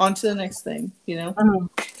 cool. On to the next thing, Yeah.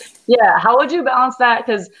 How would you balance that?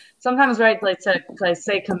 Because sometimes, right, to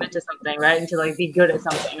say commit to something, right, and to be good at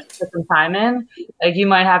something, put some time in, you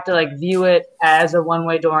might have to view it as a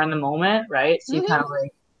one-way door in the moment, right? So you kind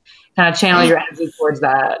of channel your energy towards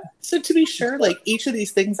that. So to be sure, each of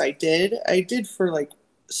these things I did for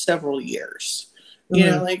several years.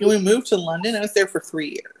 When we moved to London, I was there for 3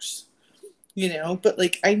 years. But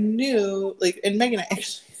I knew, and Megan,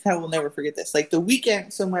 I will never forget this. The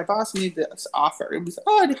weekend, so my boss made this offer. It was,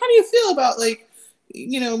 oh, how do you feel about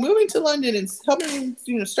moving to London and helping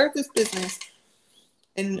start this business?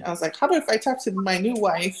 And I was like, how about if I talk to my new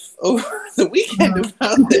wife over the weekend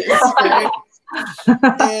about this, right?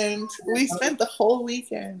 And we spent the whole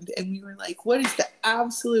weekend, and we were like, what is the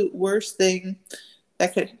absolute worst thing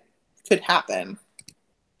that could happen?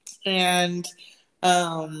 And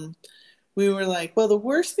we were like, well, the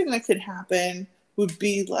worst thing that could happen would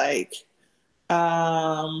be one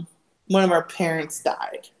of our parents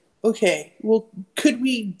died. Okay, well, could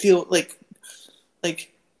we deal we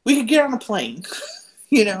could get on a plane,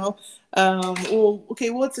 well,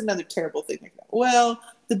 okay, what's another terrible thing like that? Well,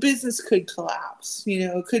 the business could collapse,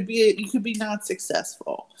 it could be you could be not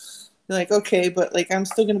successful. You're like, okay, but I'm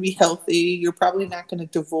still going to be healthy. You're probably not going to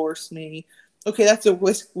divorce me. okay, that's a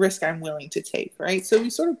risk I'm willing to take, right? So we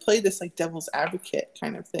sort of play this like devil's advocate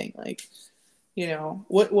kind of thing, like,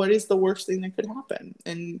 what is the worst thing that could happen?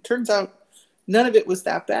 And turns out none of it was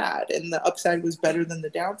that bad, and the upside was better than the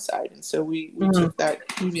downside, and so we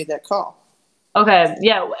made that call. Okay,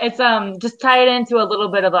 yeah, it's just tied into a little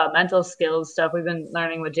bit of mental skills stuff we've been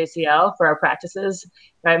learning with JCL for our practices,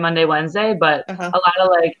 right? Monday, Wednesday, but a lot of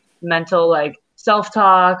like mental like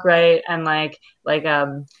self-talk, right? And like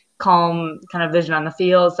calm kind of vision on the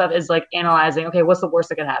field stuff is like analyzing, okay, what's the worst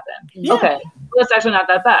that could happen? Yeah. Okay, well, that's actually not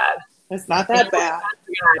that bad. It's not that bad.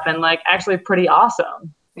 Happen, like actually pretty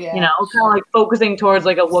awesome. Yeah. Kind of like focusing towards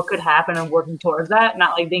like what could happen and working towards that,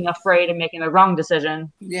 not like being afraid and making the wrong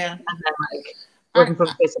decision. Yeah. And then like working from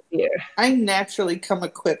a place of fear. I naturally come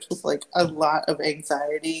equipped with like a lot of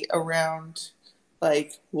anxiety around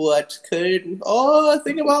like think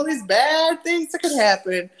of all these bad things that could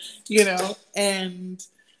happen, and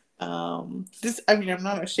I'm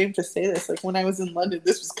not ashamed to say this, like when I was in London,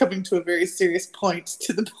 this was coming to a very serious point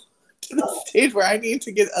to the stage where I need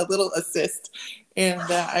to get a little assist. And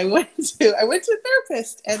I went to a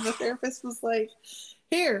therapist, and the therapist was like,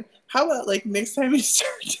 here, how about like next time you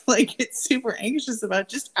start to like get super anxious about it,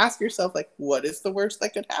 just ask yourself like, what is the worst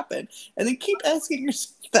that could happen? And then keep asking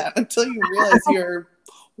yourself that until you realize you're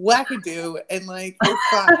wackadoo and like you're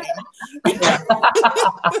fine.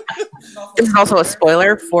 This is also a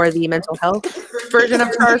spoiler for the mental health version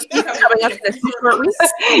of Stars coming up in a few short weeks.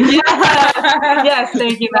 Yes,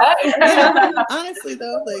 thank you, Matt. Yeah, honestly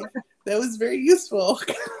though, like that was very useful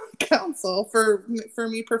counsel for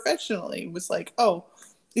me professionally. It was like, oh,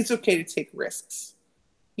 it's okay to take risks,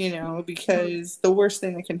 because the worst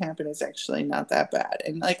thing that can happen is actually not that bad.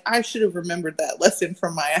 And like I should have remembered that lesson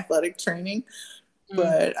from my athletic training,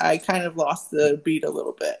 but I kind of lost the beat a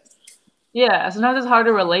little bit. Yeah, sometimes it's hard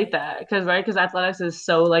to relate that because athletics is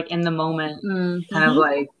so like in the moment, kind of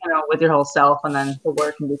like with your whole self, and then the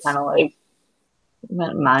work can be kind of like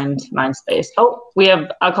mind space. Oh, we have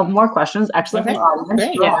a couple more questions actually. Okay.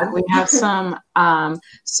 Great. Yeah, we have some.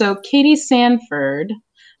 So Katie Sanford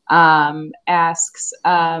asks,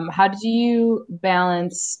 how do you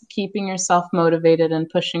balance keeping yourself motivated and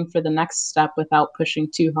pushing for the next step without pushing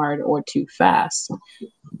too hard or too fast?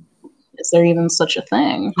 Is there even such a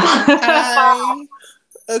thing?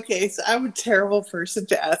 Okay, so I'm a terrible person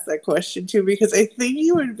to ask that question to, because I think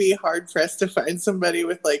you would be hard pressed to find somebody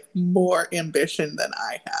with like more ambition than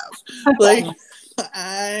I have. Like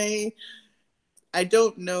I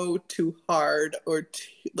don't know too hard or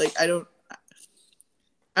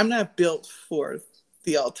I'm not built for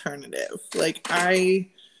the alternative. Like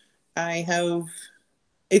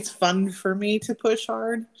it's fun for me to push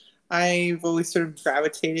hard. I've always sort of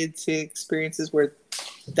gravitated to experiences where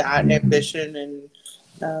that ambition and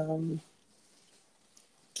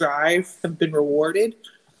drive have been rewarded.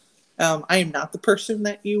 I am not the person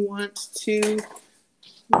that you want to,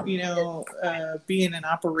 be in an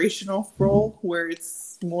operational role where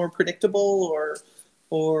it's more predictable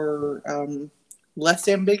or less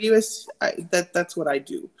ambiguous. That's what I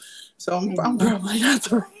do. So I'm probably not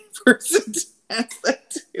the right person to ask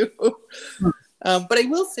that to. But I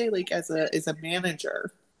will say, like as a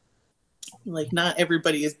manager, like not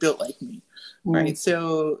everybody is built like me, right?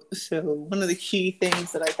 So one of the key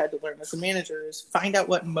things that I've had to learn as a manager is find out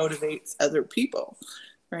what motivates other people,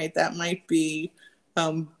 right? That might be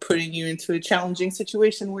putting you into a challenging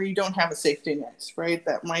situation where you don't have a safety net, right?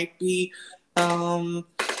 That might be pats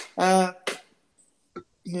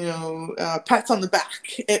on the back.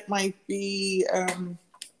 It might be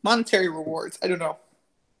monetary rewards. I don't know.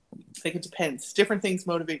 Like it depends. Different things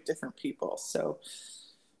motivate different people. So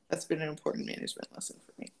that's been an important management lesson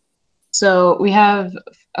for me. So we have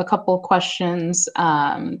a couple questions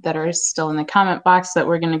that are still in the comment box that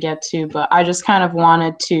we're going to get to, but I just kind of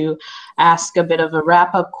wanted to ask a bit of a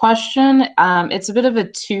wrap-up question. It's a bit of a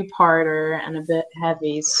two-parter and a bit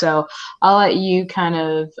heavy, so I'll let you kind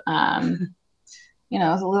of,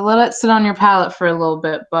 let it sit on your palate for a little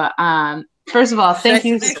bit. But first of all, thank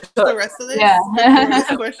you. The rest of this? Yeah. This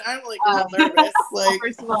question, I'm like a little nervous. Like,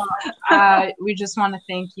 first of all, we just want to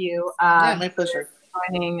thank you. Yeah, my pleasure.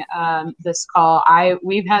 Joining this call.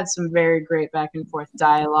 We've had some very great back and forth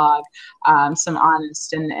dialogue, some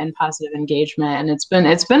honest and positive engagement, and it's been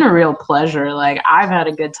a real pleasure. Like I've had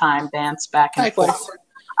a good time, dance back and forth.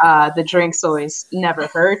 The drinks always never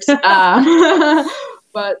hurt.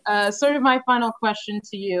 But sort of my final question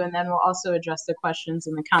to you, and then we'll also address the questions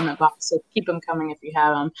in the comment box. So keep them coming if you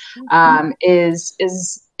have them. Is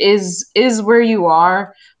where you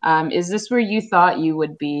are? Is this where you thought you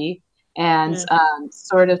would be? And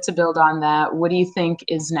sort of to build on that, what do you think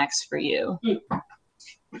is next for you?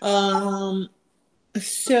 So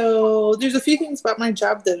there's a few things about my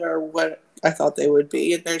job that are what I thought they would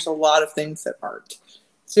be, and there's a lot of things that aren't.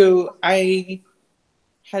 So I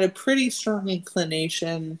had a pretty strong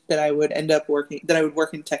inclination that I would work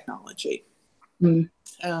in technology. Mm.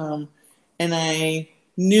 And I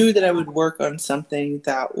knew that I would work on something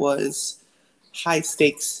that was high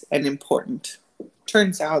stakes and important.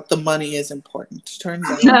 Turns out the money is important. Turns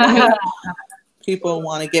out that people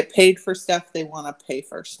want to get paid for stuff. They want to pay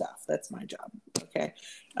for stuff. That's my job. Okay.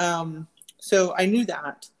 So I knew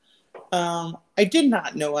that. I did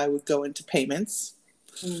not know I would go into payments.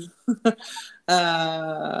 In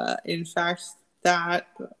fact, that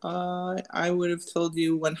I would have told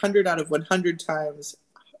you 100 out of 100 times,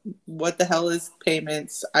 what the hell is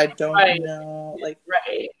payments? I don't know. Like,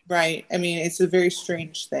 right. I mean, it's a very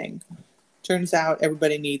strange thing. Turns out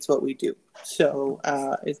everybody needs what we do. So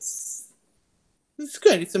it's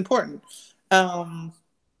good. It's important. All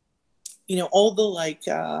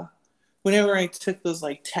the whenever I took those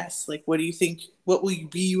tests, what do you think, what will you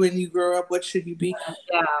be when you grow up? What should you be?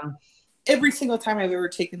 Yeah. Every single time I've ever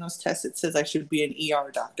taken those tests, it says I should be an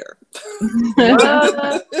ER doctor.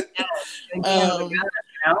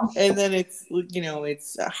 And then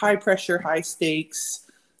it's high pressure, high stakes,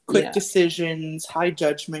 quick decisions, high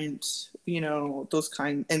judgment, those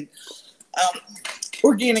kind. And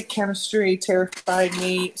organic chemistry terrified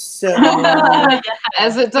me. So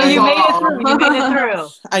as it does, you made it through.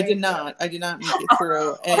 I did not make it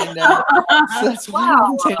through, and so that's why I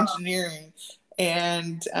went to engineering.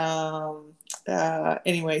 And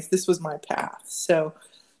anyways, this was my path. So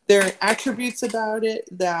there are attributes about it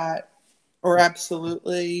that are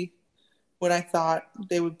absolutely what I thought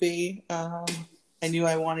they would be. I knew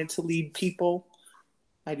I wanted to lead people.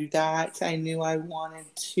 I do that. I knew I wanted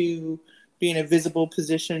to be in a visible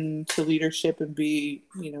position to leadership and be,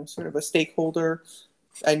 sort of a stakeholder.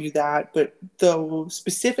 I knew that, but the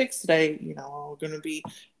specifics that I, going to be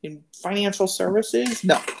in financial services,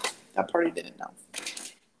 no, that part I didn't know.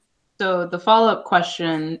 So the follow-up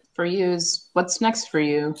question for you is, what's next for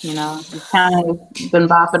you? You've kind of been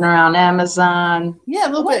bopping around Amazon. Yeah, a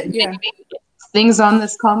little bit. Yeah. Things on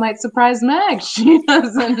this call might surprise Meg. She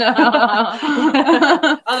doesn't know.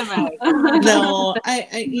 Other Meg. No, I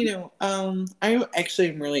actually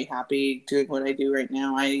am really happy doing what I do right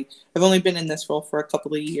now. I've only been in this role for a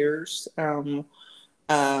couple of years. It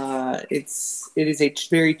is a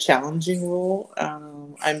very challenging role.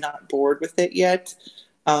 I'm not bored with it yet.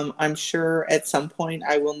 I'm sure at some point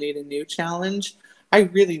I will need a new challenge. I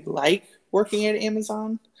really like working at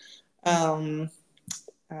Amazon.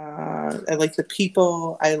 I like the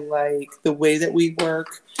people. I like the way that we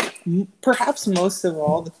work. Perhaps most of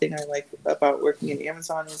all, the thing I like about working at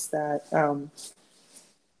Amazon is that,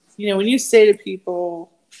 when you say to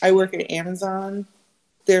people, I work at Amazon,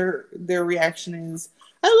 their reaction is,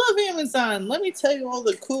 I love Amazon. Let me tell you all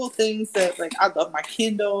the cool things that, I love my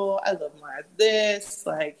Kindle. I love my this.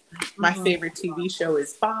 My favorite TV show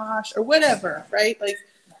is Bosch or whatever, right?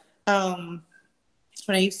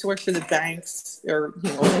 When I used to work for the banks or,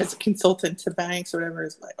 as a consultant to banks or whatever,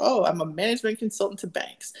 it's like, oh, I'm a management consultant to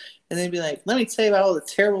banks. And they'd be like, let me tell you about all the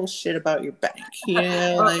terrible shit about your bank,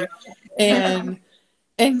 and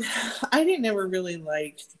I didn't ever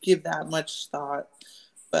really give that much thought.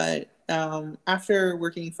 But after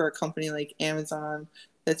working for a company like Amazon,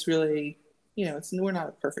 that's really, we're not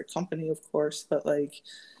a perfect company, of course, but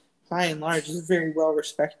by and large, is very well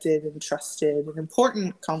respected and trusted and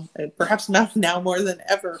important, perhaps now more than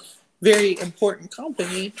ever, very important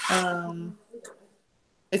company.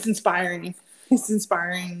 It's inspiring. It's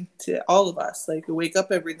inspiring to all of us. I wake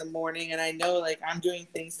up every morning and I know I'm doing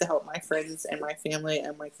things to help my friends and my family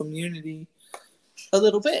and my community a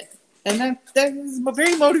little bit. And that is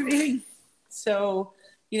very motivating. So,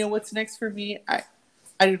 what's next for me? I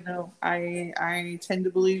don't know. I tend to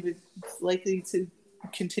believe it's likely to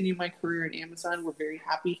continue my career at Amazon. We're very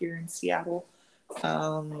happy here in Seattle. We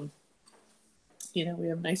have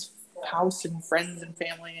a nice house and friends and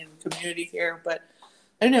family and community here, but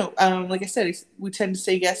I don't know. Like I said, we tend to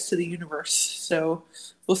say yes to the universe. So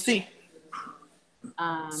we'll see.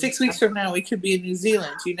 6 weeks from now, we could be in New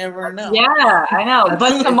Zealand. You never know. Yeah, I know.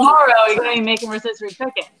 But tomorrow, you're going to be making rotisserie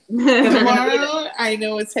chicken. Tomorrow, I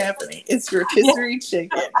know what's happening. It's rotisserie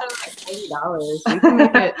chicken. $80. We can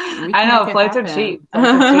make it. I know, flights are cheap.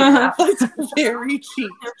 Flights are very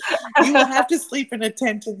cheap. You will have to sleep in a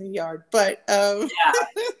tent in the yard, but yeah.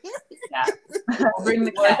 I'll bring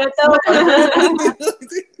the cat.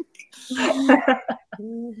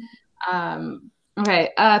 Okay,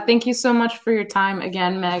 thank you so much for your time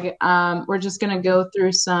again, Meg. We're just going to go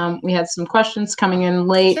through we had some questions coming in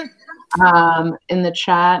late. Sure. In the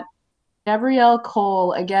chat, Gabrielle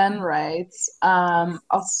Cole again writes,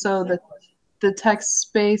 also the tech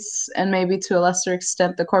space and maybe to a lesser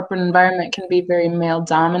extent the corporate environment can be very male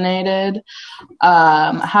dominated.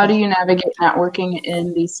 How do you navigate networking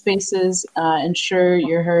in these spaces, ensure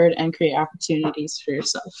you're heard, and create opportunities for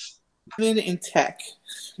yourself? In tech,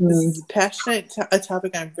 this is a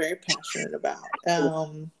topic I'm very passionate about.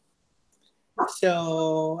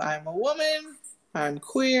 So I'm a woman, I'm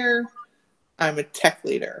queer, I'm a tech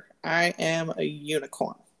leader. I am a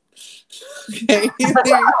unicorn. Okay,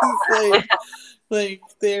 like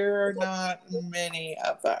there are not many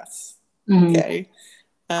of us. Okay,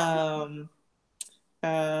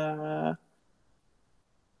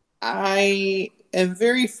 I am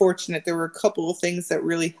very fortunate. There were a couple of things that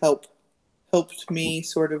really helped me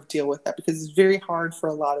sort of deal with that, because it's very hard for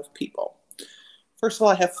a lot of people. First of all,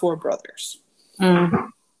 I have 4 brothers.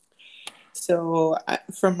 So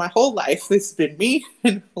from my whole life, it's been me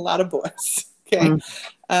and a lot of boys. Okay.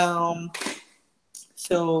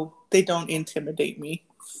 So they don't intimidate me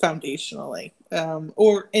foundationally.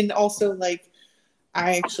 And also, like,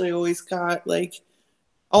 I actually always got, like,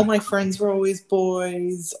 all my friends were always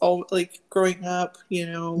boys, all, like, growing up, you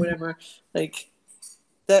know, whatever. Like,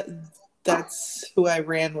 that's who I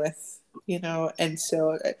ran with, you know. And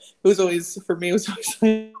so it was always, for me, it was always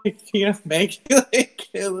like, you know, Meg, like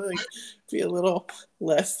be a little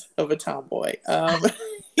less of a tomboy,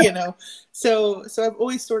 you know. So I've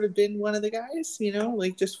always sort of been one of the guys, you know,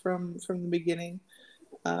 like, just from the beginning.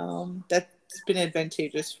 That's been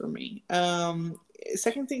advantageous for me.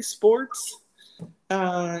 Second thing, sports.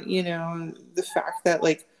 You know, the fact that,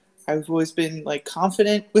 like, I've always been, like,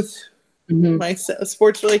 confident with myself.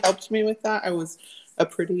 Sports really helped me with that. I was a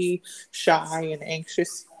pretty shy and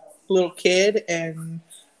anxious little kid, and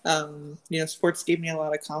you know, sports gave me a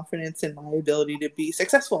lot of confidence in my ability to be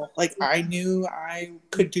successful. Like, I knew I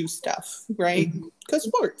could do stuff, right? Because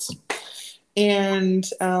sports. And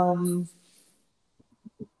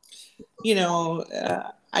you know,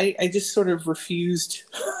 I just sort of refused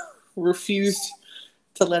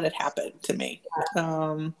to let it happen to me.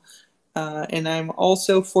 And I'm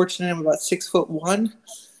also fortunate. I'm about 6'1",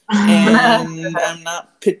 and I'm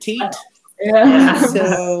not petite. And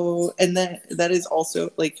so, and that is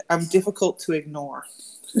also, like, I'm difficult to ignore.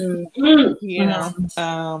 You know,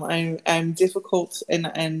 I'm difficult,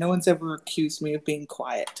 and no one's ever accused me of being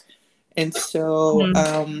quiet. And so,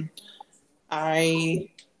 I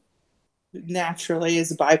naturally,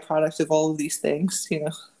 as a byproduct of all of these things, you know,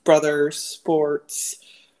 brothers, sports,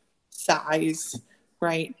 size,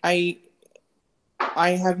 right? I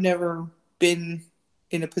have never been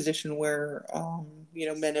in a position where, you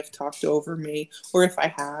know, men have talked over me, or if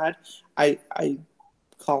I had, I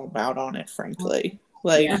call them out on it, frankly.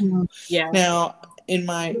 Like, now in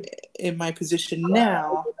my position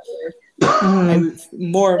now,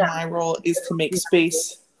 more of my role is to make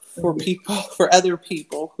space for people, for other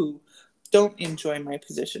people who don't enjoy my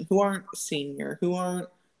position, who aren't senior, who aren't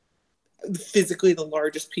physically the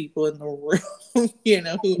largest people in the room, you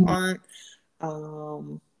know, who aren't,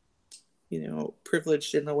 you know,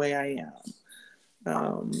 privileged in the way I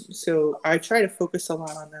am. So I try to focus a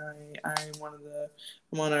lot on that. I'm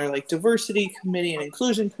on our, like, diversity committee and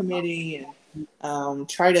inclusion committee, and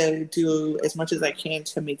try to do as much as I can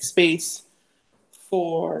to make space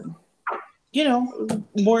for, you know,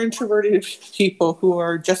 more introverted people who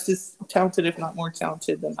are just as talented, if not more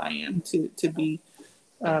talented than I am, to be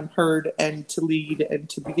heard and to lead and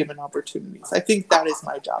to be given opportunities. I think that is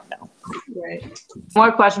my job now. Right.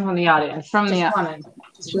 More question from the audience.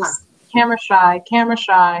 Just camera shy.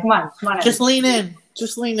 Come on. Just lean in.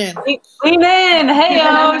 Lean in. Hey,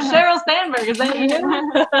 Cheryl Sandberg, is that you?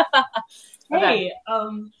 Hey,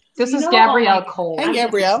 this is Gabrielle Cole. Hey,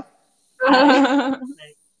 Gabrielle.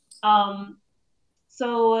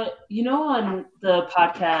 So, you know, on the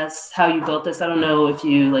podcast, How You Built This, I don't know if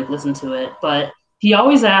you, like, listen to it, but he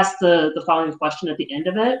always asks the following question at the end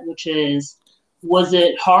of it, which is, was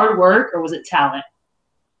it hard work or was it talent?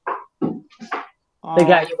 They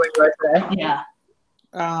got you where you are today. Yeah.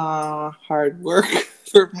 Hard work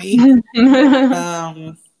for me.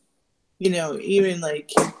 You know, even, like,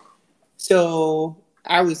 so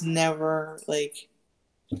I was never, like,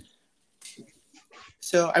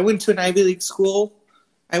 so I went to an Ivy League school.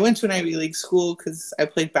 Because I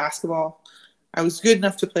played basketball. I was good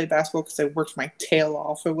enough to play basketball because I worked my tail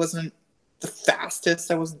off. I wasn't the fastest.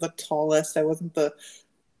 I wasn't the tallest. I wasn't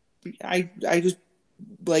I just,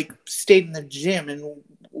 like, stayed in the gym and,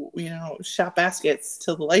 you know, shot baskets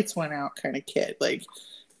till the lights went out kind of kid. Like,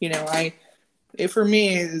 you know, for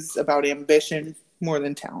me, is about ambition more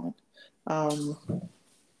than talent.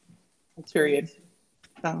 period.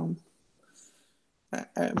 My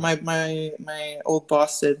old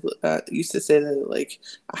boss said used to say that like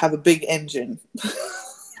I have a big engine.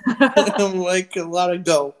 I'm like a lot of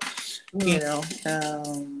go, you know.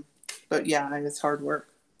 But yeah, it's hard work.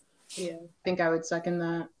 Yeah, I think I would second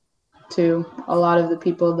that too. A lot of the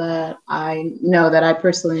people that I know that I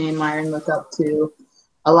personally admire and look up to,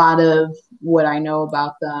 a lot of what I know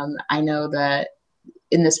about them, I know that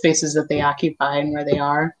in the spaces that they occupy and where they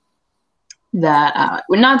are, that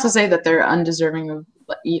not to say that they're undeserving of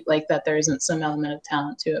like that there isn't some element of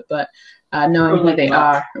talent to it, but knowing who they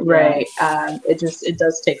are, right? It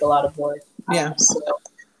does take a lot of work. Yeah.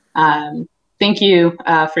 Thank you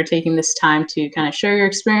for taking this time to kind of share your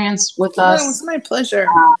experience with us. It was my pleasure.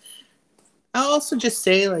 I'll also just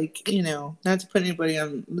say, like, you know, not to put anybody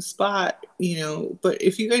on the spot, you know, but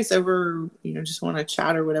if you guys ever, you know, just want to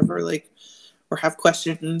chat or whatever, like, or have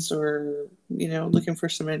questions or, you know, looking for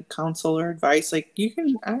some counsel or advice, like, you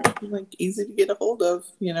can, like, easy to get a hold of,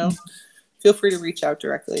 you know, feel free to reach out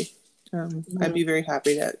directly. I'd be very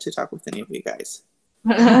happy to talk with any of you guys.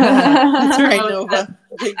 That's right, Nova.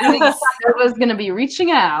 Nova's going to be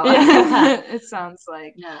reaching out. Yeah. It sounds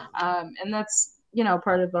like. And that's, you know,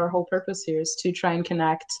 part of our whole purpose here is to try and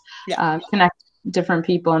connect different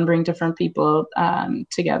people and bring different people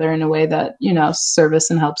together in a way that, you know, service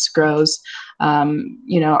and helps grows,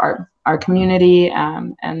 you know, our community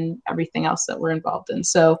and everything else that we're involved in.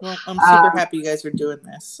 So well, I'm super happy you guys are doing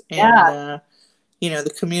this. And, you know, the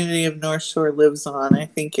community of North Shore lives on. I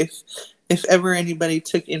think if ever anybody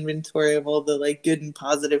took inventory of all the like good and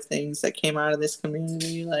positive things that came out of this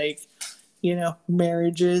community, like, you know,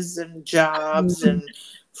 marriages and jobs and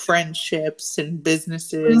friendships and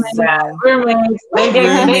businesses and roommates and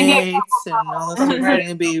all this, it's going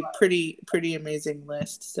to be pretty amazing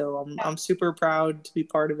list. So I'm super proud to be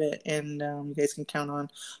part of it, and you guys can count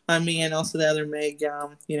on me and also the other Meg.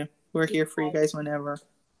 You know, we're here for you guys whenever.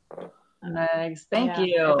 Megs, thank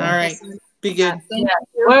you. All right. Be good.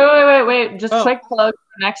 Wait. Just quick plug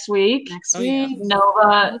for next week.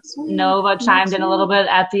 Nova chimed in a little bit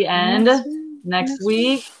at the end. Next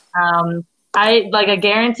week. I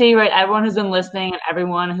guarantee, right, everyone who's been listening and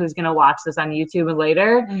everyone who's going to watch this on YouTube and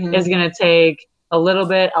later is going to take a little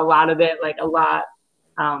bit, a lot of it, like a lot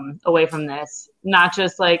away from this. Not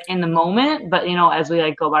just like in the moment, but, you know, as we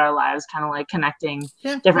like go about our lives, kind of like connecting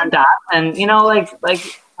different dots. And, you know, like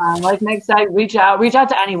Meg said, reach out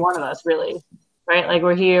to any one of us, really. Right? Like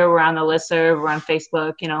we're here, we're on the listserv, we're on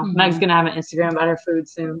Facebook, you know. Meg's going to have an Instagram about her food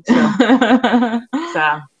soon. So,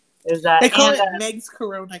 there's that. They call it Meg's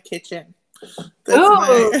Corona Kitchen.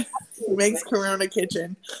 That's Meg's Corona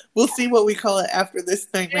Kitchen. We'll see what we call it after this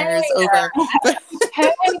nightmare is over.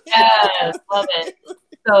 Yes, love it.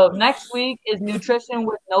 So next week is Nutrition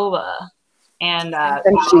with Nova. And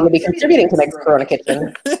she will be contributing to Meg's Corona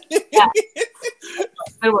Kitchen. Yeah.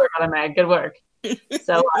 Good work, Meg. Good work.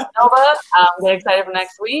 So Nova, get excited for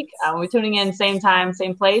next week. We'll be tuning in same time,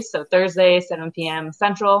 same place. So Thursday, 7 p.m.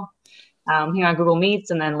 Central. Here on Google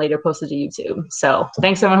Meets, and then later posted to YouTube. So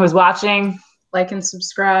thanks everyone who's watching. Like and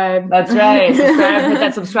subscribe. That's right. Subscribe. Hit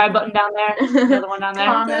that subscribe button down there. The other one down there.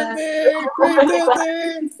 Right down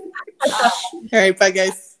there. All right, bye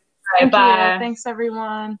guys. All right, bye. Thanks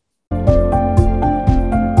everyone.